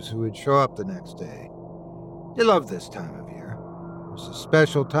trick-or-treaters who would show up the next day. He loved this time of year. It was a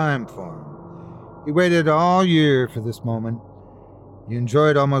special time for him. He waited all year for this moment. He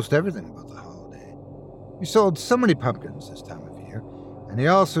enjoyed almost everything about the holiday. He sold so many pumpkins this time of year, and he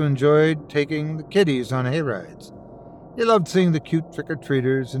also enjoyed taking the kiddies on hayrides. He loved seeing the cute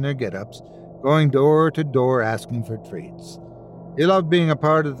trick-or-treaters in their get-ups, going door to door asking for treats. He loved being a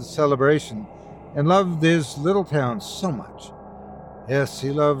part of the celebration and loved his little town so much. Yes, he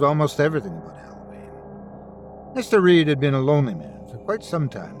loved almost everything about Halloween. Mr. Reed had been a lonely man for quite some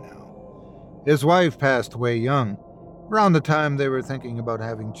time now. His wife passed away young, around the time they were thinking about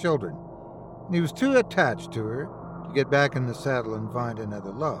having children, and he was too attached to her to get back in the saddle and find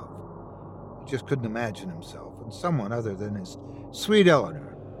another love. He just couldn't imagine himself with someone other than his sweet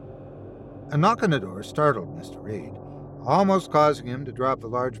Eleanor. A knock on the door startled Mr. Reed, almost causing him to drop the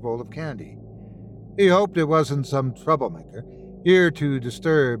large bowl of candy. He hoped it wasn't some troublemaker, here to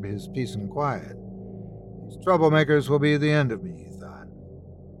disturb his peace and quiet. These troublemakers will be the end of me, he thought.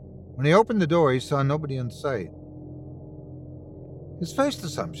 When he opened the door, he saw nobody in sight. His first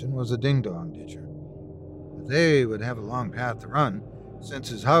assumption was a ding-dong ditcher, but they would have a long path to run, since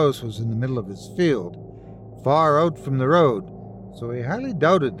his house was in the middle of his field, far out from the road, so he highly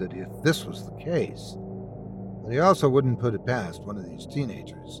doubted that if this was the case. But he also wouldn't put it past one of these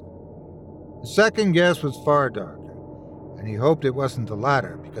teenagers. The second guess was far darker, and he hoped it wasn't the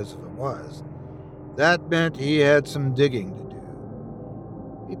latter, because if it was, that meant he had some digging to do.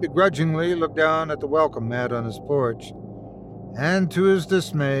 He begrudgingly looked down at the welcome mat on his porch, and to his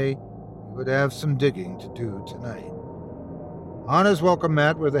dismay, he would have some digging to do tonight. On his welcome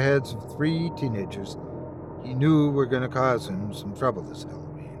mat were the heads of 3 teenagers he knew were going to cause him some trouble this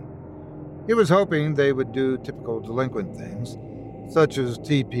Halloween. He was hoping they would do typical delinquent things, such as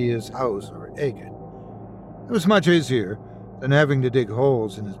TP his house or egg it. It was much easier than having to dig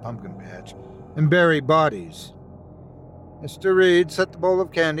holes in his pumpkin patch and bury bodies. Mr. Reed set the bowl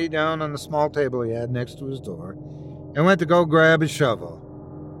of candy down on the small table he had next to his door and went to go grab his shovel.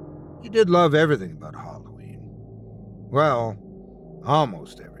 He did love everything about Halloween. Well,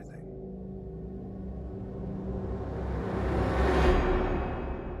 almost everything.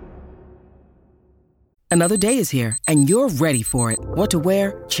 Another day is here, and you're ready for it. What to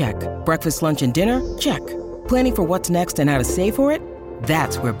wear? Check. Breakfast, lunch, and dinner? Check. Planning for what's next and how to save for it?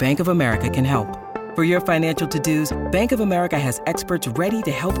 That's where Bank of America can help. For your financial to-dos, Bank of America has experts ready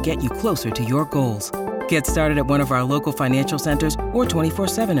to help get you closer to your goals. Get started at one of our local financial centers or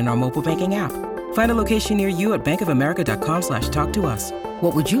 24/7 in our mobile banking app. Find a location near you at bankofamerica.com/talktous.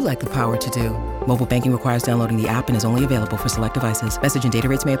 What would you like the power to do? Mobile banking requires downloading the app and is only available for select devices. Message and data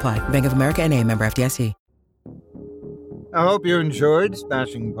rates may apply. Bank of America N.A., member FDIC. I hope you enjoyed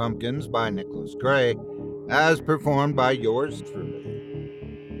Smashing Pumpkins by Nicholas Gray, as performed by yours truly.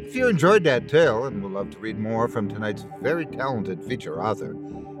 If you enjoyed that tale and would love to read more from tonight's very talented feature author,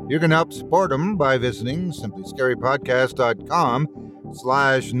 you can help support him by visiting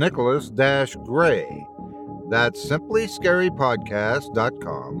simplyscarypodcast.com/Nicholas-Gray. That's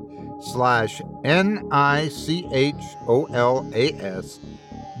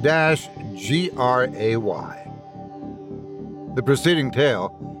simplyscarypodcast.com/NICHOLAS-GRAY. The preceding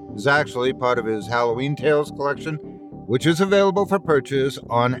tale is actually part of his Halloween Tales collection, which is available for purchase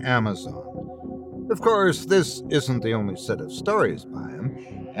on Amazon. Of course, this isn't the only set of stories by him,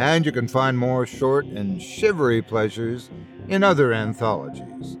 and you can find more short and shivery pleasures in other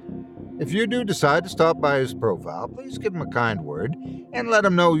anthologies. If you do decide to stop by his profile, please give him a kind word and let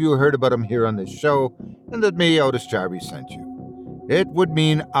him know you heard about him here on this show and that me, Otis Jarvie, sent you. It would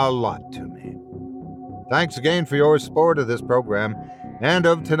mean a lot to me. Thanks again for your support of this program and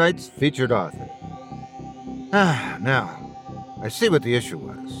of tonight's featured author. Now, I see what the issue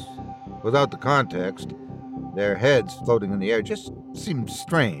was. Without the context, their heads floating in the air just seemed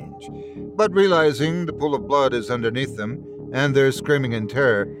strange. But realizing the pool of blood is underneath them and their screaming in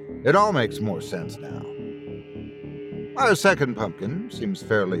terror, it all makes more sense now. Our second pumpkin seems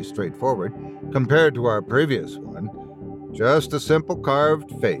fairly straightforward compared to our previous one. Just a simple carved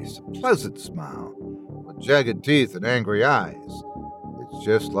face, a pleasant smile, with jagged teeth and angry eyes. It's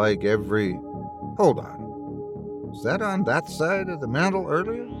just like every... Hold on. Was that on that side of the mantel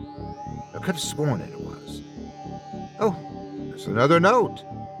earlier? I could have sworn it was. Oh, there's another note.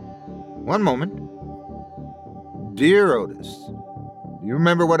 One moment. Dear Otis, do you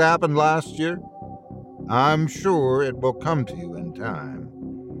remember what happened last year? I'm sure it will come to you in time.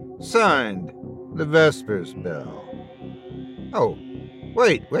 Signed, the Vespers Bell. Oh,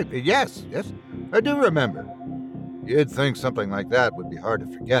 wait, yes, I do remember. You'd think something like that would be hard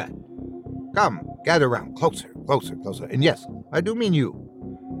to forget. Come, gather round, closer. And yes, I do mean you.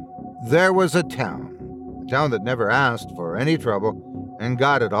 There was a town that never asked for any trouble and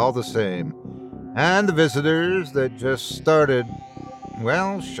got it all the same. And the visitors that just started,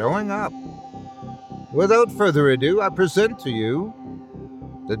 well, showing up. Without further ado, I present to you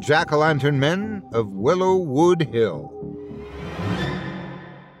the Jack-o'-lantern Men of Willowwood Hill.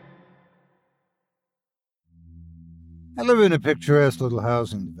 I live in a picturesque little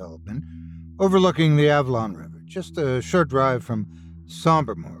housing development overlooking the Avalon River, just a short drive from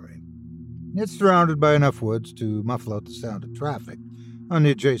Sombermory. It's surrounded by enough woods to muffle out the sound of traffic on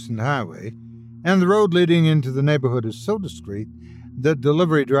the adjacent highway, and the road leading into the neighborhood is so discreet that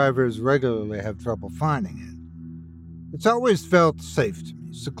delivery drivers regularly have trouble finding it. It's always felt safe to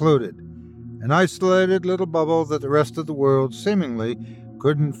me, secluded, an isolated little bubble that the rest of the world seemingly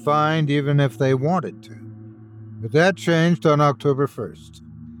couldn't find even if they wanted to. But that changed on October 1st.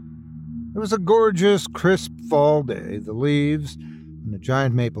 It was a gorgeous, crisp fall day. The leaves and the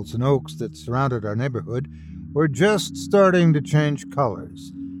giant maples and oaks that surrounded our neighborhood were just starting to change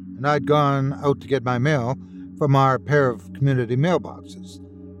colors, and I'd gone out to get my mail from our pair of community mailboxes,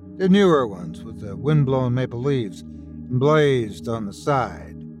 the newer ones with the wind-blown maple leaves emblazed on the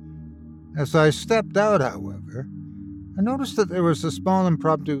side. As I stepped out, however, I noticed that there was a small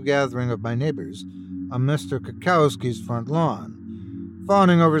impromptu gathering of my neighbors on Mr. Kakowski's front lawn,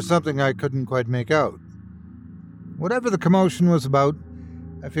 fawning over something I couldn't quite make out. Whatever the commotion was about,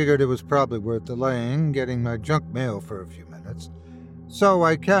 I figured it was probably worth delaying getting my junk mail for a few minutes, so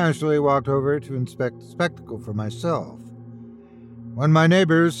I casually walked over to inspect the spectacle for myself. When my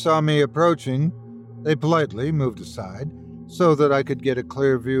neighbors saw me approaching, they politely moved aside so that I could get a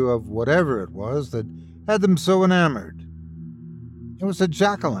clear view of whatever it was that had them so enamored. It was a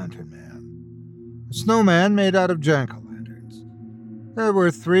jack-o'-lantern man, a snowman made out of jack-o'-lanterns. There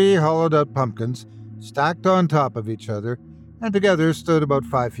were 3 hollowed-out pumpkins stacked on top of each other, and together stood about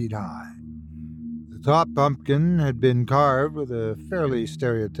 5 feet high. The top pumpkin had been carved with a fairly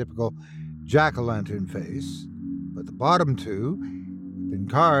stereotypical jack-o'-lantern face, but the bottom 2 had been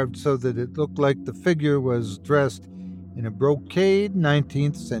carved so that it looked like the figure was dressed in a brocade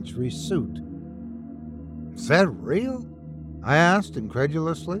 19th century suit. Is that real? I asked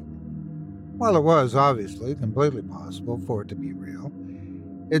incredulously. While it was obviously completely possible for it to be real,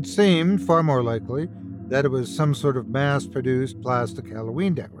 it seemed far more likely that it was some sort of mass-produced plastic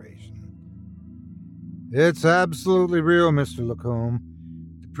Halloween decoration. It's absolutely real, Mr. Lacombe,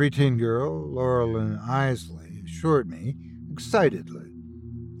 the preteen girl, Laurelyn Isley, assured me excitedly,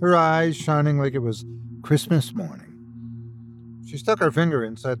 her eyes shining like it was Christmas morning. She stuck her finger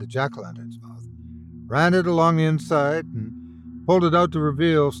inside the jack-o'-lantern's mouth, ran it along the inside, and pulled it out to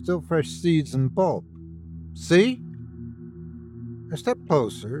reveal still fresh seeds and pulp. See? I stepped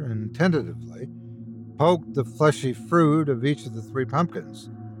closer and tentatively poked the fleshy fruit of each of the 3 pumpkins.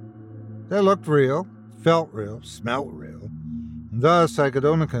 They looked real, felt real, smelt real, and thus I could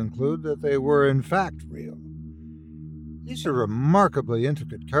only conclude that they were in fact real. These are remarkably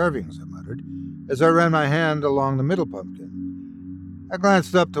intricate carvings, I muttered, as I ran my hand along the middle pumpkin. I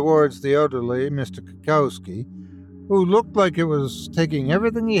glanced up towards the elderly Mr. Kakowski, who looked like it was taking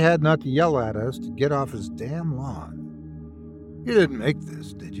everything he had not to yell at us to get off his damn lawn. You didn't make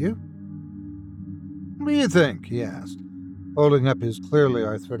this, did you? What do you think? He asked, holding up his clearly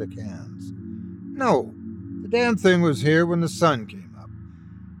arthritic hands. No, the damn thing was here when the sun came up.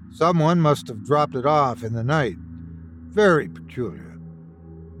 Someone must have dropped it off in the night. Very peculiar.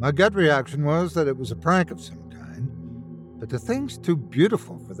 My gut reaction was that it was a prank of some kind, but the thing's too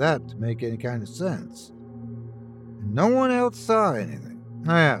beautiful for that to make any kind of sense. And no one else saw anything,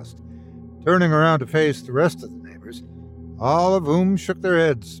 I asked, turning around to face the rest of the neighbors, all of whom shook their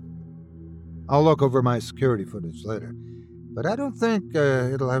heads. I'll look over my security footage later, but I don't think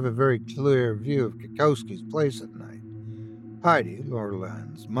it'll have a very clear view of Kakowski's place at night. Heidi,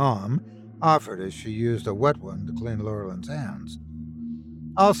 Laurelyn's mom, offered as she used a wet one to clean Laurelyn's hands.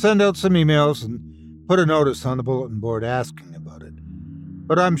 I'll send out some emails and put a notice on the bulletin board asking about it,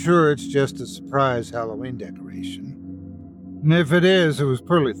 but I'm sure it's just a surprise Halloween decoration. And if it is, it was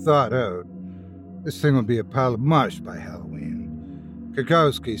poorly thought out. This thing will be a pile of mush by Halloween,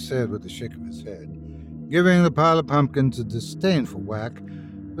 Kukowski said with a shake of his head, giving the pile of pumpkins a disdainful whack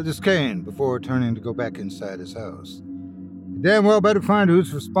with his cane before turning to go back inside his house. You damn well better find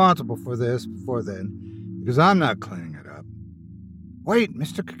who's responsible for this before then, because I'm not cleaning it up. Wait,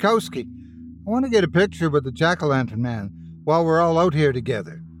 Mr. Kukowski, I want to get a picture with the jack-o'-lantern man while we're all out here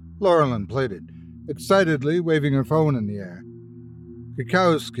together, Laurelyn pleaded, excitedly waving her phone in the air.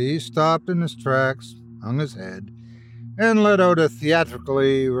 Kukowski stopped in his tracks, hung his head, and let out a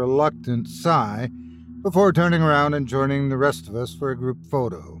theatrically reluctant sigh before turning around and joining the rest of us for a group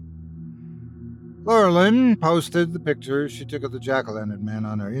photo. Laurelyn posted the picture she took of the jack-o'-lantern man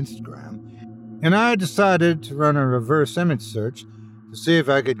on her Instagram, and I decided to run a reverse image search to see if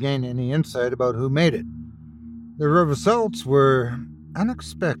I could gain any insight about who made it. The results were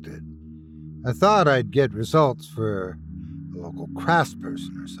unexpected. I thought I'd get results for a local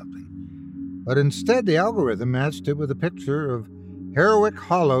craftsperson or something, but instead the algorithm matched it with a picture of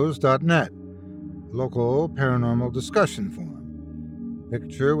HeroicHollows.net, a local paranormal discussion forum. The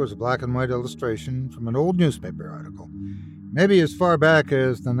picture was a black and white illustration from an old newspaper article, maybe as far back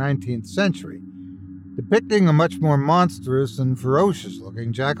as the 19th century, depicting a much more monstrous and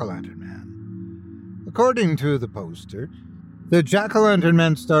ferocious-looking jack-o'-lantern man. According to the poster, the jack-o'-lantern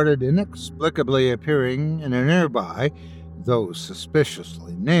man started inexplicably appearing in a nearby, though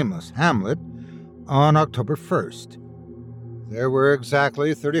suspiciously nameless, hamlet on October 1st. There were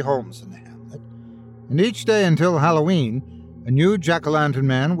exactly 30 homes in the hamlet, and each day until Halloween, a new jack-o'-lantern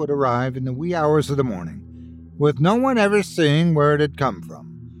man would arrive in the wee hours of the morning, with no one ever seeing where it had come from.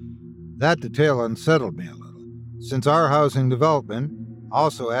 That detail unsettled me a little, since our housing development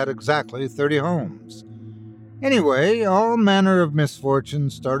also had exactly 30 homes. Anyway, all manner of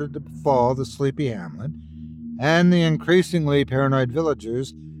misfortunes started to befall the sleepy hamlet, and the increasingly paranoid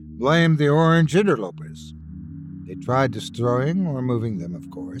villagers blamed the orange interlopers. They tried destroying or moving them, of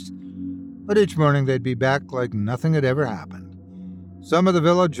course, but each morning they'd be back like nothing had ever happened. Some of the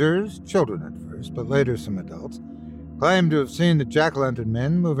villagers, children at first, but later some adults, claimed to have seen the jack-o'-lantern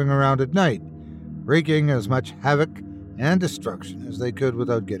men moving around at night, wreaking as much havoc and destruction as they could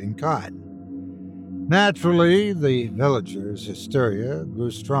without getting caught. Naturally, the villagers' hysteria grew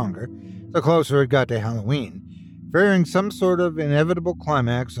stronger the closer it got to Halloween, fearing some sort of inevitable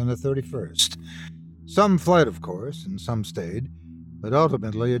climax on the 31st. Some fled, of course, and some stayed, but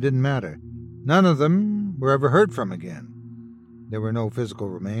ultimately it didn't matter. None of them were ever heard from again. There were no physical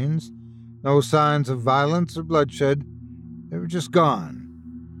remains, no signs of violence or bloodshed. They were just gone.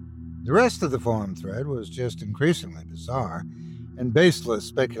 The rest of the forum thread was just increasingly bizarre and baseless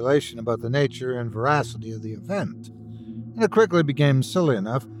speculation about the nature and veracity of the event, and it quickly became silly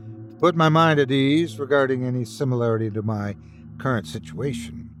enough to put my mind at ease regarding any similarity to my current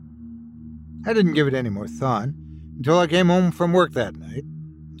situation. I didn't give it any more thought until I came home from work that night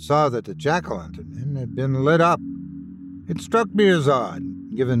and saw that the jack-o'-lantern inn had been lit up. It struck me as odd,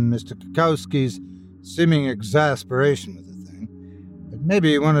 given Mr. Kukowski's seeming exasperation with the thing, that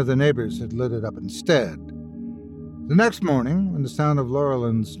maybe one of the neighbors had lit it up instead. The next morning, when the sound of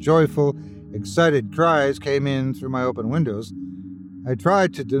Laurelyn's joyful, excited cries came in through my open windows, I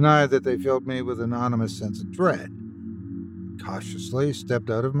tried to deny that they filled me with an ominous sense of dread. I cautiously stepped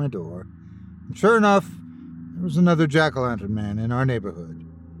out of my door, and sure enough, there was another jack-o'-lantern man in our neighborhood.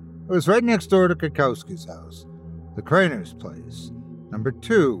 It was right next door to Kukowski's house, the Craner's place, number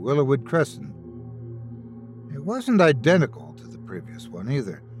 2, Willowwood Crescent. It wasn't identical to the previous one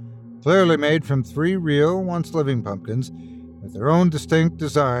either, clearly made from 3 real, once-living pumpkins with their own distinct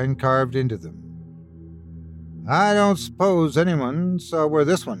design carved into them. I don't suppose anyone saw where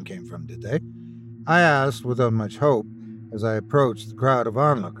this one came from, did they? I asked without much hope as I approached the crowd of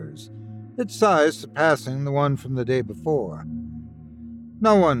onlookers, its size surpassing the one from the day before.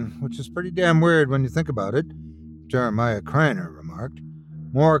 No one, which is pretty damn weird when you think about it, Jeremiah Craner remarked,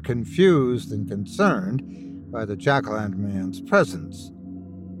 more confused than concerned by the jack-o'-lantern man's presence.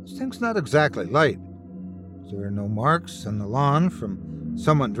 This thing's not exactly light. There are no marks on the lawn from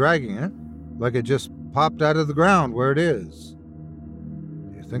someone dragging it, like it just popped out of the ground where it is.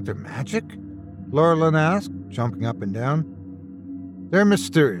 Do you think they're magic? Laurelyn asked, jumping up and down. They're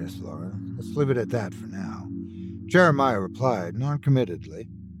mysterious, Laura. Let's leave it at that for now, Jeremiah replied, non-committedly,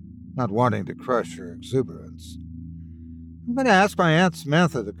 not wanting to crush her exuberance. I'm going to ask my Aunt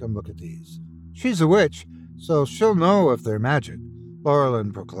Samantha to come look at these. She's a witch, so she'll know if they're magic,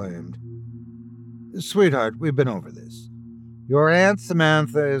 Laurelyn proclaimed. Sweetheart, we've been over this. Your Aunt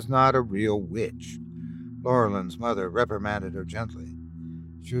Samantha is not a real witch. Laurelyn's mother reprimanded her gently.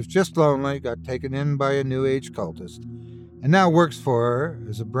 She was just lonely, got taken in by a New Age cultist, and now works for her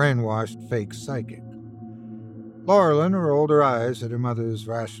as a brainwashed fake psychic. Laurelyn rolled her eyes at her mother's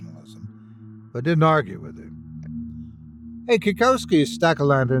rationalism, but didn't argue with her. Hey, Kikowski's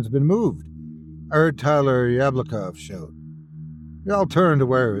stack-o'-lantern's been moved. I heard Tyler Yablokov shout. We all turned to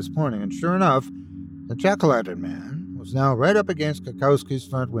where he was pointing, and sure enough, the jack-o'-lantern man was now right up against Kikowski's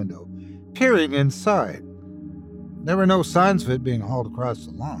front window, peering inside. There were no signs of it being hauled across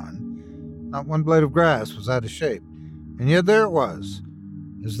the lawn. Not one blade of grass was out of shape, and yet there it was,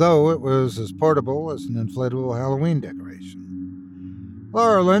 as though it was as portable as an inflatable Halloween decoration.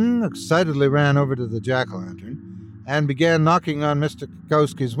 Laurelyn excitedly ran over to the jack-o'-lantern and began knocking on Mr.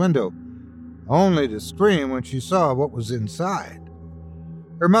 Kikowski's window, only to scream when she saw what was inside.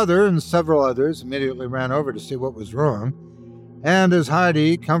 Her mother and several others immediately ran over to see what was wrong, and as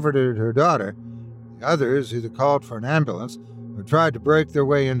Heidi comforted her daughter, the others either called for an ambulance or tried to break their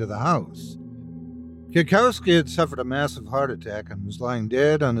way into the house. Kikowski had suffered a massive heart attack and was lying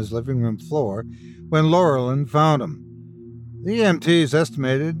dead on his living room floor when Laurelyn found him. The EMTs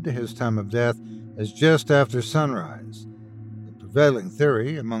estimated his time of death as just after sunrise. The prevailing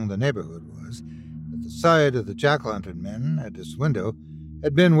theory among the neighborhood was that the sight of the jack-o'-lantern men at his window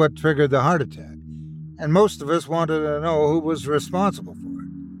had been what triggered the heart attack, and most of us wanted to know who was responsible for it.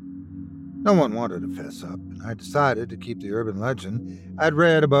 No one wanted to fess up, and I decided to keep the urban legend I'd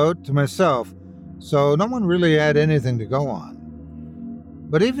read about to myself, so no one really had anything to go on.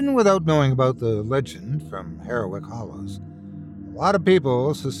 But even without knowing about the legend from Harrowick Hollows, a lot of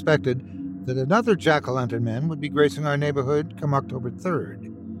people suspected that another jack-o'-lantern man would be gracing our neighborhood come October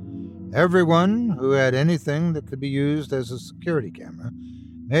 3rd. Everyone who had anything that could be used as a security camera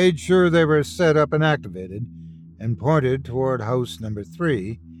made sure they were set up and activated, and pointed toward house number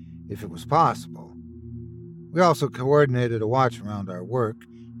 3 if it was possible. We also coordinated a watch around our work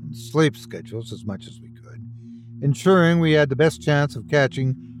and sleep schedules as much as we could, ensuring we had the best chance of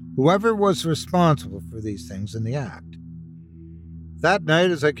catching whoever was responsible for these things in the act. That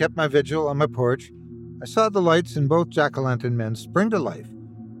night, as I kept my vigil on my porch, I saw the lights in both jack-o'-lantern men spring to life,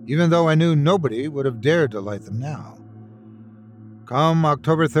 even though I knew nobody would have dared to light them now. Come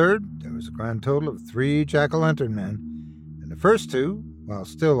October 3rd, there was a grand total of 3 jack-o'-lantern men, and the first 2, while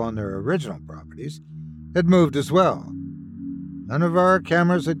still on their original properties, had moved as well. None of our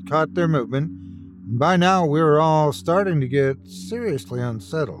cameras had caught their movement, and by now we were all starting to get seriously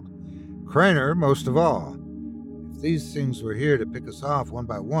unsettled. Craner most of all. If these things were here to pick us off one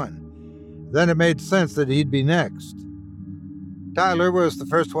by one, then it made sense that he'd be next. Tyler was the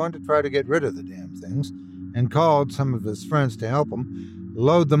first one to try to get rid of the damn things, and called some of his friends to help him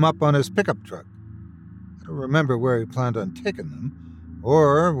load them up on his pickup truck. I don't remember where he planned on taking them,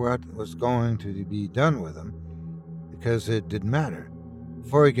 or what was going to be done with them, because it didn't matter.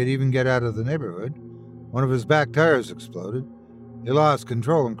 Before he could even get out of the neighborhood, one of his back tires exploded. He lost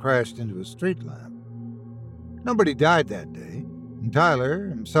control and crashed into a street lamp. Nobody died that day, and Tyler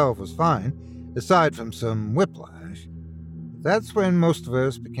himself was fine, aside from some whiplash. But that's when most of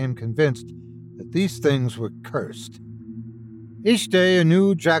us became convinced that these things were cursed. Each day a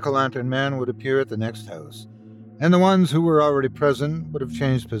new jack-o'-lantern man would appear at the next house, and the ones who were already present would have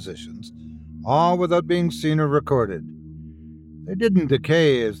changed positions, all without being seen or recorded. They didn't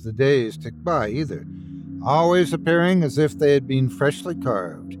decay as the days ticked by either, always appearing as if they had been freshly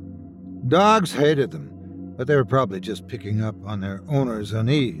carved. Dogs hated them, but they were probably just picking up on their owner's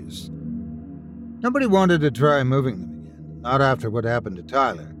unease. Nobody wanted to try moving them again, not after what happened to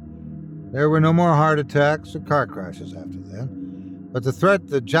Tyler. There were no more heart attacks or car crashes after that, but the threat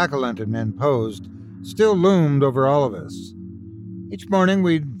the jack-o'-lantern men posed still loomed over all of us. Each morning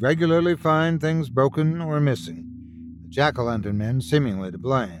we'd regularly find things broken or missing, the jack-o'-lantern men seemingly to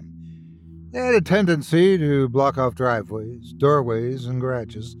blame. They had a tendency to block off driveways, doorways, and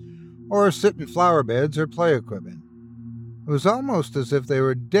garages, or sit in flower beds or play equipment. It was almost as if they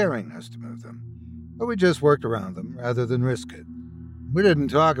were daring us to move them, but we just worked around them rather than risk it. We didn't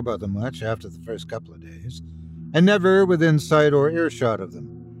talk about them much after the first couple of days, and never within sight or earshot of them.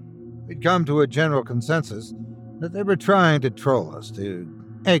 We'd come to a general consensus that they were trying to troll us, to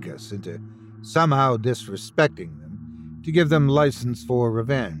egg us into somehow disrespecting them, to give them license for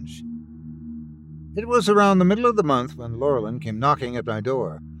revenge. It was around the middle of the month when Laurelyn came knocking at my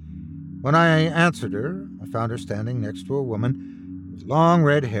door. When I answered her, I found her standing next to a woman with long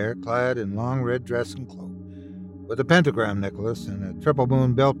red hair, clad in long red dress and cloak, with a pentagram necklace and a triple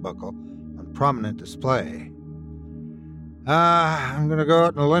moon belt buckle on prominent display. I'm going to go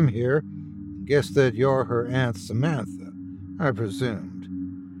out on a limb here and guess that you're her Aunt Samantha, I presumed.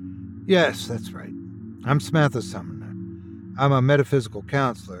 Yes, that's right. I'm Samantha Sumner. I'm a metaphysical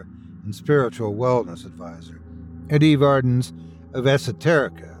counselor and spiritual wellness advisor at Eve Arden's of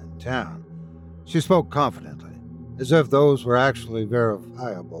Esoterica in town. She spoke confidently, as if those were actually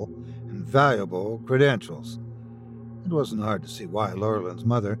verifiable and valuable credentials. It wasn't hard to see why Laurelyn's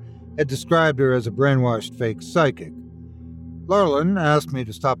mother had described her as a brainwashed fake psychic. Laurelyn asked me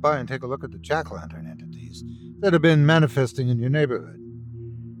to stop by and take a look at the jack-o'-lantern entities that have been manifesting in your neighborhood.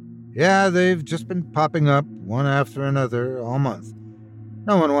 Yeah, they've just been popping up one after another all month.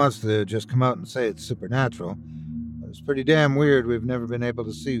 No one wants to just come out and say it's supernatural, but it's pretty damn weird we've never been able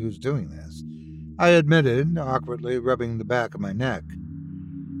to see who's doing this, I admitted, awkwardly rubbing the back of my neck.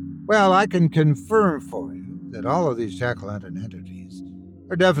 Well, I can confirm for you that all of these jack-o'-lantern entities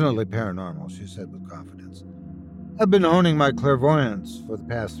are definitely paranormal, she said with confidence. I've been honing my clairvoyance for the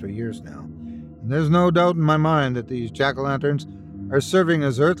past 3 years now, and there's no doubt in my mind that these jack-o'-lanterns are serving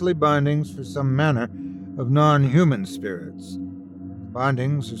as earthly bindings for some manner of non-human spirits. The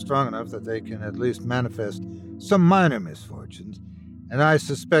bindings are strong enough that they can at least manifest some minor misfortunes, and I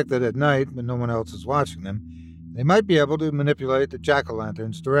suspect that at night, when no one else is watching them, they might be able to manipulate the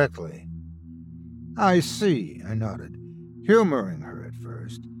jack-o'-lanterns directly. I see, I nodded, humoring her at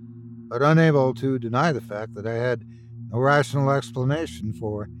first, but unable to deny the fact that I had no rational explanation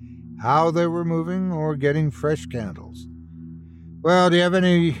for how they were moving or getting fresh candles. Well, do you have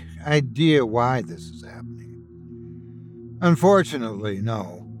any idea why this is happening? Unfortunately,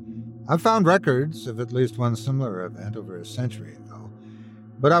 no. I've found records of at least one similar event over a century ago,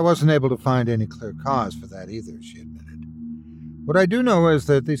 but I wasn't able to find any clear cause for that either, she admitted. What I do know is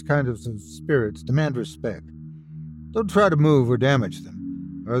that these kinds of spirits demand respect. Don't try to move or damage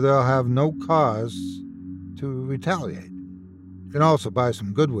them, or they'll have no cause to retaliate. You can also buy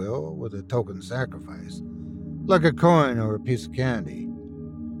some goodwill with a token sacrifice, like a coin or a piece of candy.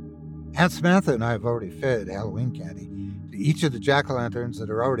 Aunt Samantha and I have already fed Halloween candy to each of the jack-o'-lanterns that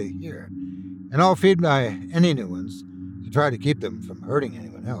are already here, and I'll feed any new ones to try to keep them from hurting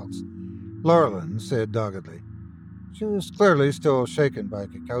anyone else, Laurelyn said doggedly. She was clearly still shaken by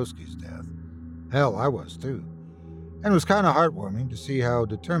Kikowski's death. Hell, I was too. And it was kind of heartwarming to see how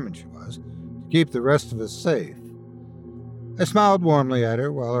determined she was to keep the rest of us safe. I smiled warmly at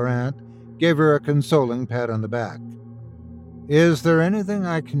her while her aunt gave her a consoling pat on the back. Is there anything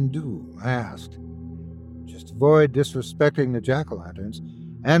I can do? I asked. Just avoid disrespecting the jack-o'-lanterns,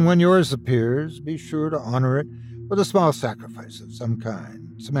 and when yours appears, be sure to honor it with a small sacrifice of some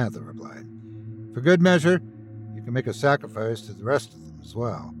kind, Samantha replied. For good measure, you can make a sacrifice to the rest of them as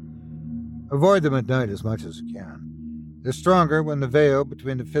well. Avoid them at night as much as you can. They're stronger when the veil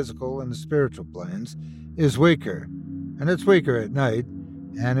between the physical and the spiritual planes is weaker, and it's weaker at night,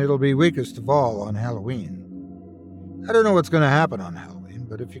 and it'll be weakest of all on Halloween. I don't know what's going to happen on Halloween,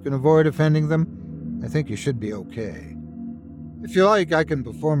 but if you can avoid offending them, I think you should be okay. If you like, I can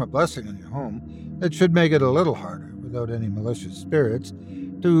perform a blessing on your home that should make it a little harder, without any malicious spirits,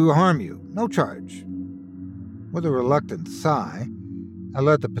 to harm you, no charge. With a reluctant sigh, I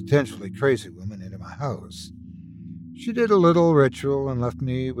let the potentially crazy woman into my house. She did a little ritual and left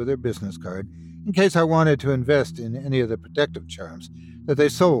me with her business card in case I wanted to invest in any of the protective charms that they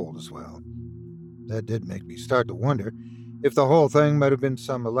sold as well. That did make me start to wonder if the whole thing might have been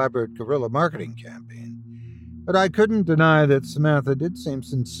some elaborate guerrilla marketing campaign. But I couldn't deny that Samantha did seem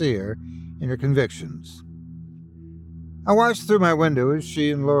sincere in her convictions. I watched through my window as she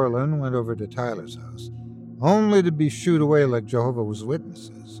and Laurelyn went over to Tyler's house, only to be shooed away like Jehovah's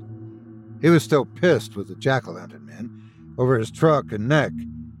Witnesses. He was still pissed with the jack-o'-lantern man over his truck and neck,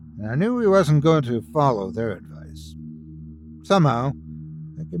 and I knew he wasn't going to follow their advice. Somehow,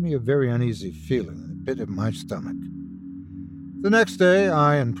 that gave me a very uneasy feeling in the pit of my stomach. The next day,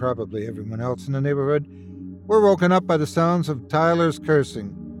 I, and probably everyone else in the neighborhood, were woken up by the sounds of Tyler's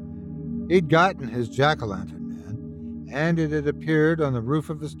cursing. He'd gotten his jack-o'-lantern man, and it had appeared on the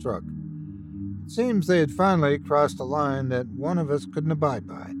roof of his truck. It seems they had finally crossed a line that one of us couldn't abide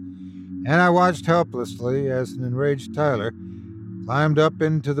by, and I watched helplessly as an enraged Tyler climbed up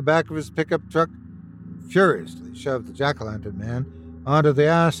into the back of his pickup truck and furiously shoved the jack-o'-lantern man onto the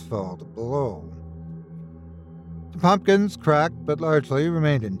asphalt below. The pumpkins cracked but largely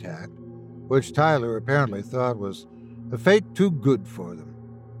remained intact, which Tyler apparently thought was a fate too good for them.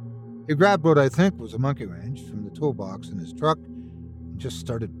 He grabbed what I think was a monkey wrench from the toolbox in his truck and just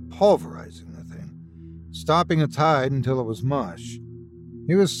started pulverizing the thing, stopping its hide until it was mush.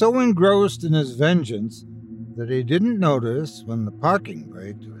 He was so engrossed in his vengeance that he didn't notice when the parking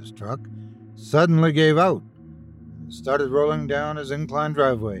brake to his truck suddenly gave out and started rolling down his inclined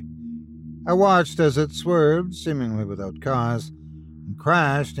driveway. I watched as it swerved, seemingly without cause, and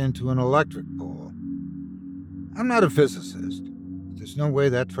crashed into an electric pole. I'm not a physicist, but there's no way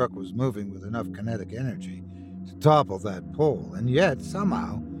that truck was moving with enough kinetic energy to topple that pole, and yet,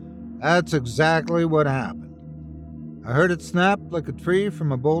 somehow, that's exactly what happened. I heard it snap like a tree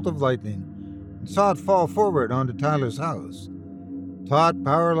from a bolt of lightning and saw it fall forward onto Tyler's house. Taut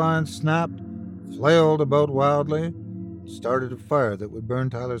power lines snapped, flailed about wildly, and started a fire that would burn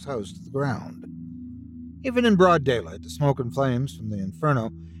Tyler's house to the ground. Even in broad daylight, the smoke and flames from the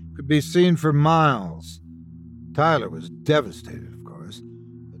inferno could be seen for miles. Tyler was devastated, of course,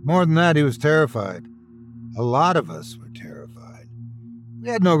 but more than that, he was terrified. A lot of us were terrified. We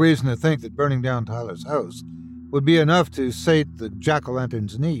had no reason to think that burning down Tyler's house would be enough to sate the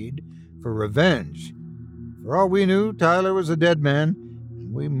jack-o'-lantern's need for revenge. For all we knew, Tyler was a dead man,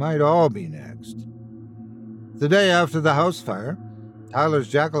 and we might all be next. The day after the house fire, Tyler's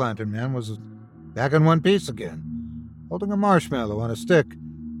jack-o'-lantern man was back in one piece again, holding a marshmallow on a stick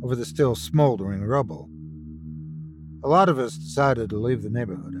over the still smoldering rubble. A lot of us decided to leave the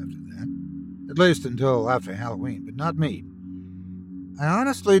neighborhood after that, at least until after Halloween, but not me. I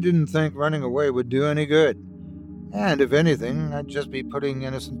honestly didn't think running away would do any good. And if anything, I'd just be putting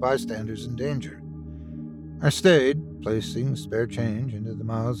innocent bystanders in danger. I stayed, placing spare change into the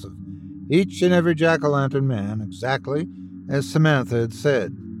mouths of each and every jack-o'-lantern man, exactly as Samantha had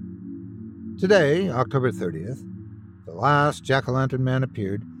said. Today, October 30th, the last jack-o'-lantern man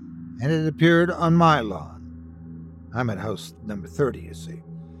appeared, and it appeared on my lawn. I'm at house number 30, you see,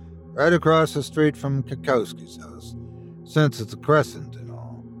 right across the street from Kukowski's house, since it's a crescent and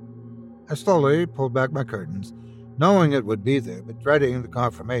all. I slowly pulled back my curtains, knowing it would be there, but dreading the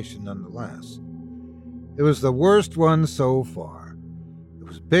confirmation nonetheless. It was the worst one so far. It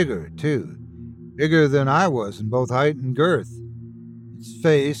was bigger, too, bigger than I was in both height and girth. Its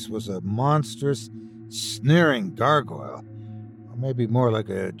face was a monstrous, sneering gargoyle, or maybe more like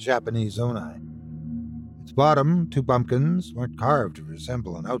a Japanese oni. Its bottom, two pumpkins, weren't carved to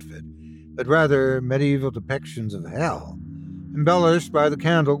resemble an outfit, but rather medieval depictions of hell, embellished by the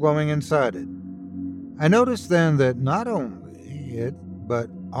candle glowing inside it. I noticed then that not only it, but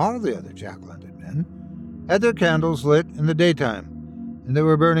all the other jack-o'-lantern men had their candles lit in the daytime, and they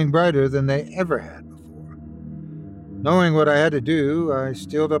were burning brighter than they ever had before. Knowing what I had to do, I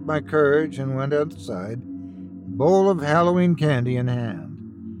steeled up my courage and went outside, a bowl of Halloween candy in hand.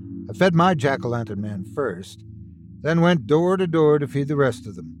 I fed my jack-o'-lantern man first, then went door to door to feed the rest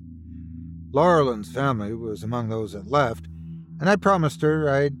of them. Laurelin's family was among those that left, and I promised her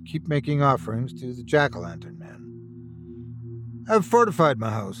I'd keep making offerings to the jack-o'-lantern man. I've fortified my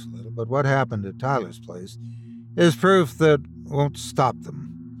house a little, but what happened at Tyler's place is proof that won't stop them.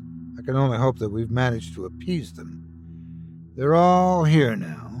 I can only hope that we've managed to appease them. They're all here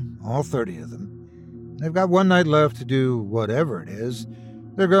now, all 30 of them. They've got one night left to do whatever it is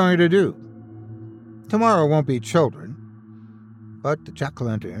they're going to do. Tomorrow won't be children, but the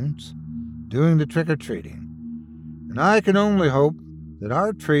jack-o'-lanterns doing the trick-or-treating. And I can only hope that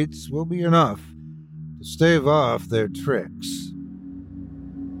our treats will be enough to stave off their tricks.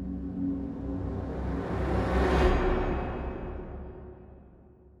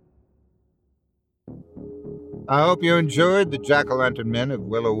 I hope you enjoyed The Jack-o'-lantern Men of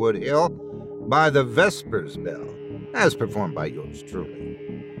Willowwood Hill by the Vespers Bell, as performed by yours truly.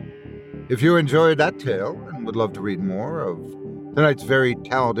 If you enjoyed that tale and would love to read more of tonight's very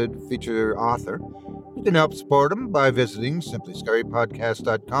talented feature author, you can help support him by visiting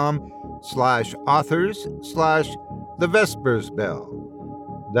simplyscarypodcast.com/authors/The Vespers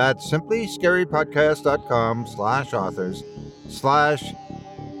Bell. That's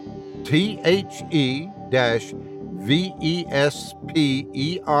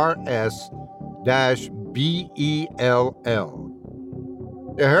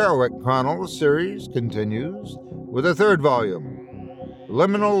The Heroic Chronicles series continues with a third volume,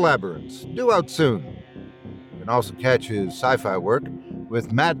 Liminal Labyrinths, due out soon. You can also catch his sci-fi work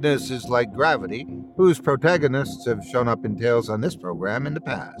with Madness is Like Gravity, whose protagonists have shown up in tales on this program in the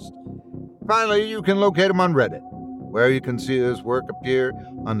past. Finally, you can locate him on Reddit, where you can see his work appear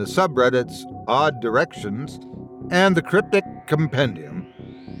on the subreddits Odd Directions and the Cryptic Compendium,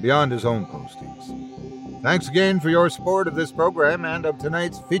 beyond his own postings. Thanks again for your support of this program and of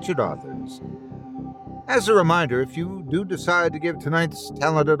tonight's featured authors. As a reminder, if you do decide to give tonight's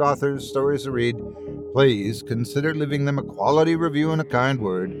talented authors' stories a read, please consider leaving them a quality review and a kind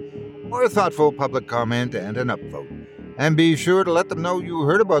word, or a thoughtful public comment and an upvote. And be sure to let them know you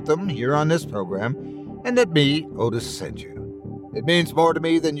heard about them here on this program, and that me, Otis, sent you. It means more to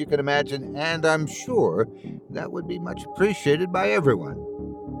me than you can imagine, and I'm sure that would be much appreciated by everyone.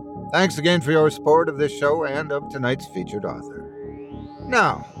 Thanks again for your support of this show and of tonight's featured author.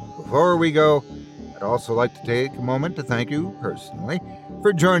 Now, before we go, I'd also like to take a moment to thank you personally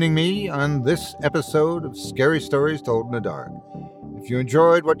for joining me on this episode of Scary Stories Told in the Dark. If you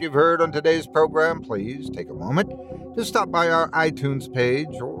enjoyed what you've heard on today's program, please take a moment to stop by our iTunes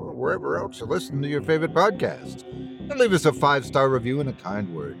page or wherever else you listen to your favorite podcasts and leave us a 5-star review and a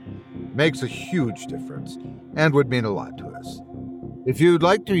kind word. It makes a huge difference and would mean a lot to us. If you'd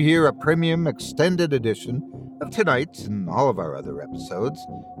like to hear a premium extended edition of tonight's and all of our other episodes,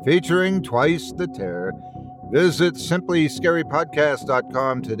 featuring Twice the Terror, visit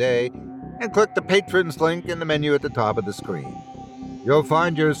simplyscarypodcast.com today and click the Patrons link in the menu at the top of the screen. You'll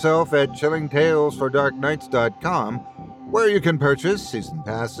find yourself at chillingtalesfordarknights.com, where you can purchase season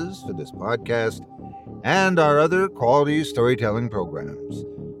passes for this podcast and our other quality storytelling programs,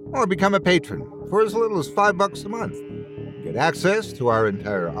 or become a patron for as little as $5 a month. Get access to our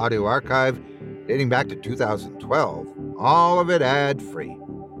entire audio archive dating back to 2012, all of it ad-free.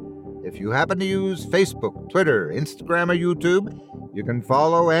 If you happen to use Facebook, Twitter, Instagram, or YouTube, you can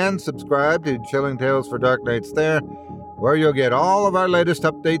follow and subscribe to Chilling Tales for Dark Nights there, where you'll get all of our latest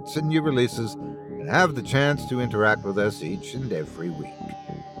updates and new releases and have the chance to interact with us each and every week.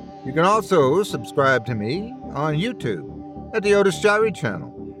 You can also subscribe to me on YouTube at the Otis Diary channel,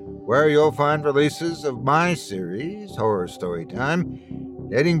 where you'll find releases of my series, Horror Storytime,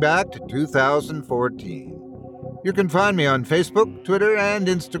 dating back to 2014. You can find me on Facebook, Twitter, and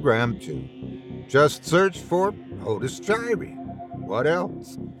Instagram too. Just search for Otis Diary. What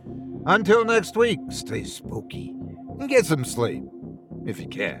else? Until next week, stay spooky and get some sleep, if you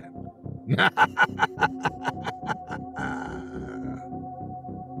can.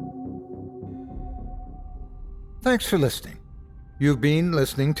 Thanks for listening. You've been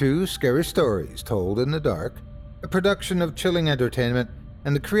listening to Scary Stories Told in the Dark, a production of Chilling Entertainment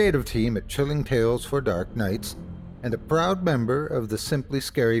and the creative team at Chilling Tales for Dark Nights, and a proud member of the Simply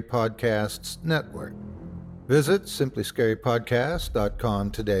Scary Podcasts Network. Visit simplyscarypodcast.com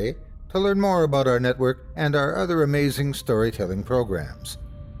today to learn more about our network and our other amazing storytelling programs.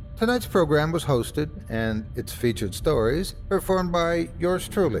 Tonight's program was hosted, and its featured stories performed by yours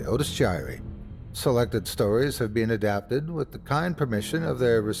truly, Otis Diary. Selected stories have been adapted with the kind permission of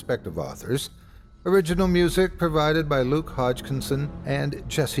their respective authors. Original music provided by Luke Hodgkinson and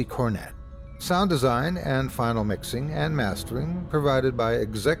Jesse Cornett. Sound design and final mixing and mastering provided by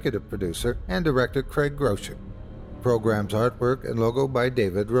executive producer and director Craig Groshek. Program's artwork and logo by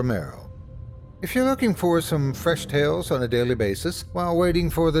David Romero. If you're looking for some fresh tales on a daily basis while waiting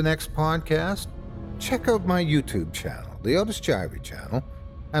for the next podcast, check out my YouTube channel, the Otis Diary channel,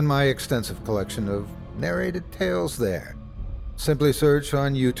 and my extensive collection of narrated tales there. Simply search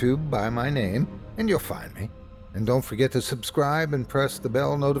on YouTube by my name, and you'll find me. And don't forget to subscribe and press the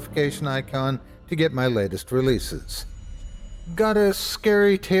bell notification icon to get my latest releases. Got a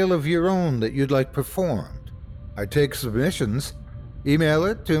scary tale of your own that you'd like performed? I take submissions. Email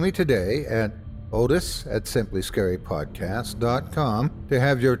it to me today at otis@simplyscarypodcast.com to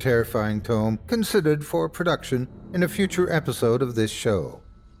have your terrifying tome considered for production in a future episode of this show.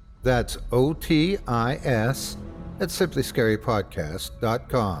 That's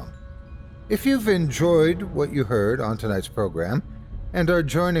otis@simplyscarypodcast.com. If you've enjoyed what you heard on tonight's program and are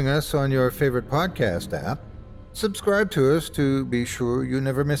joining us on your favorite podcast app, subscribe to us to be sure you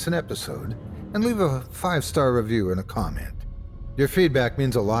never miss an episode, and leave a 5-star review and a comment. Your feedback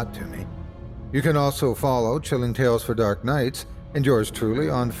means a lot to me. You can also follow Chilling Tales for Dark Nights and yours truly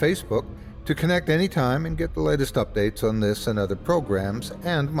on Facebook to connect anytime and get the latest updates on this and other programs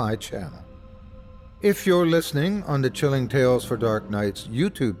and my channel. If you're listening on the Chilling Tales for Dark Nights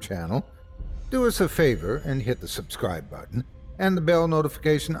YouTube channel, do us a favor and hit the subscribe button and the bell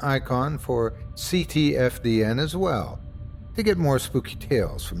notification icon for CTFDN as well to get more spooky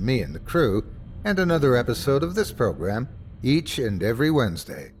tales from me and the crew and another episode of this program each and every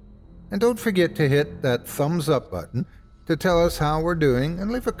Wednesday. And don't forget to hit that thumbs up button to tell us how we're doing and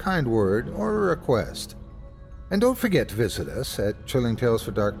leave a kind word or a request. And don't forget to visit us at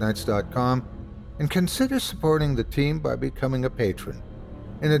chillingtalesfordarknights.com and consider supporting the team by becoming a patron.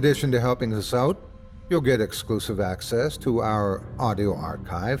 In addition to helping us out, you'll get exclusive access to our audio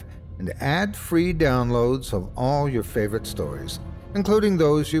archive and ad-free downloads of all your favorite stories, including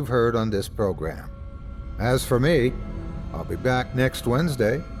those you've heard on this program. As for me, I'll be back next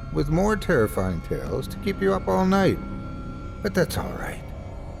Wednesday with more terrifying tales to keep you up all night. But that's all right.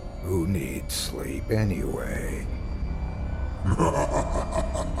 Who needs sleep anyway?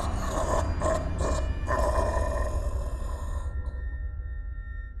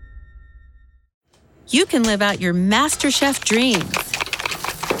 You can live out your MasterChef dreams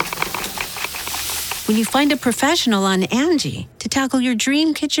when you find a professional on Angie to tackle your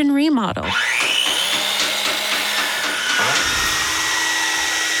dream kitchen remodel.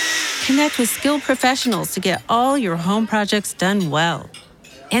 Connect with skilled professionals to get all your home projects done well.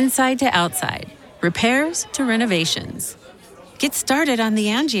 Inside to outside, repairs to renovations. Get started on the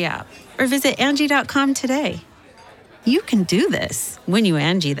Angie app or visit Angie.com today. You can do this when you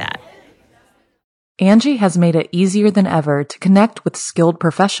Angie that. Angie has made it easier than ever to connect with skilled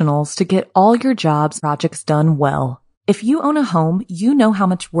professionals to get all your jobs projects done well. If you own a home, you know how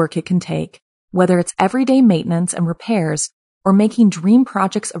much work it can take, whether it's everyday maintenance and repairs or making dream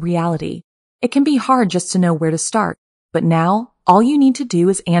projects a reality. It can be hard just to know where to start, but now all you need to do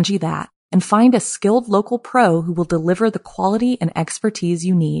is Angie that and find a skilled local pro who will deliver the quality and expertise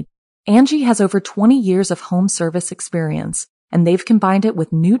you need. Angie has over 20 years of home service experience, and they've combined it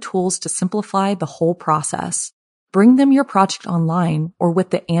with new tools to simplify the whole process. Bring them your project online or with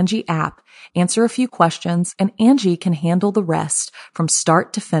the Angie app, answer a few questions, and Angie can handle the rest from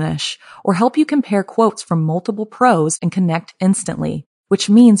start to finish, or help you compare quotes from multiple pros and connect instantly, which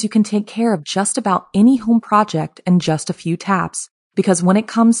means you can take care of just about any home project in just a few taps. Because when it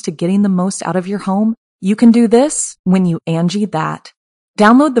comes to getting the most out of your home, you can do this when you Angie that.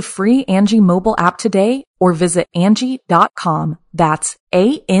 Download the free Angie mobile app today or visit Angie.com. That's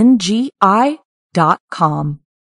ANGI.com.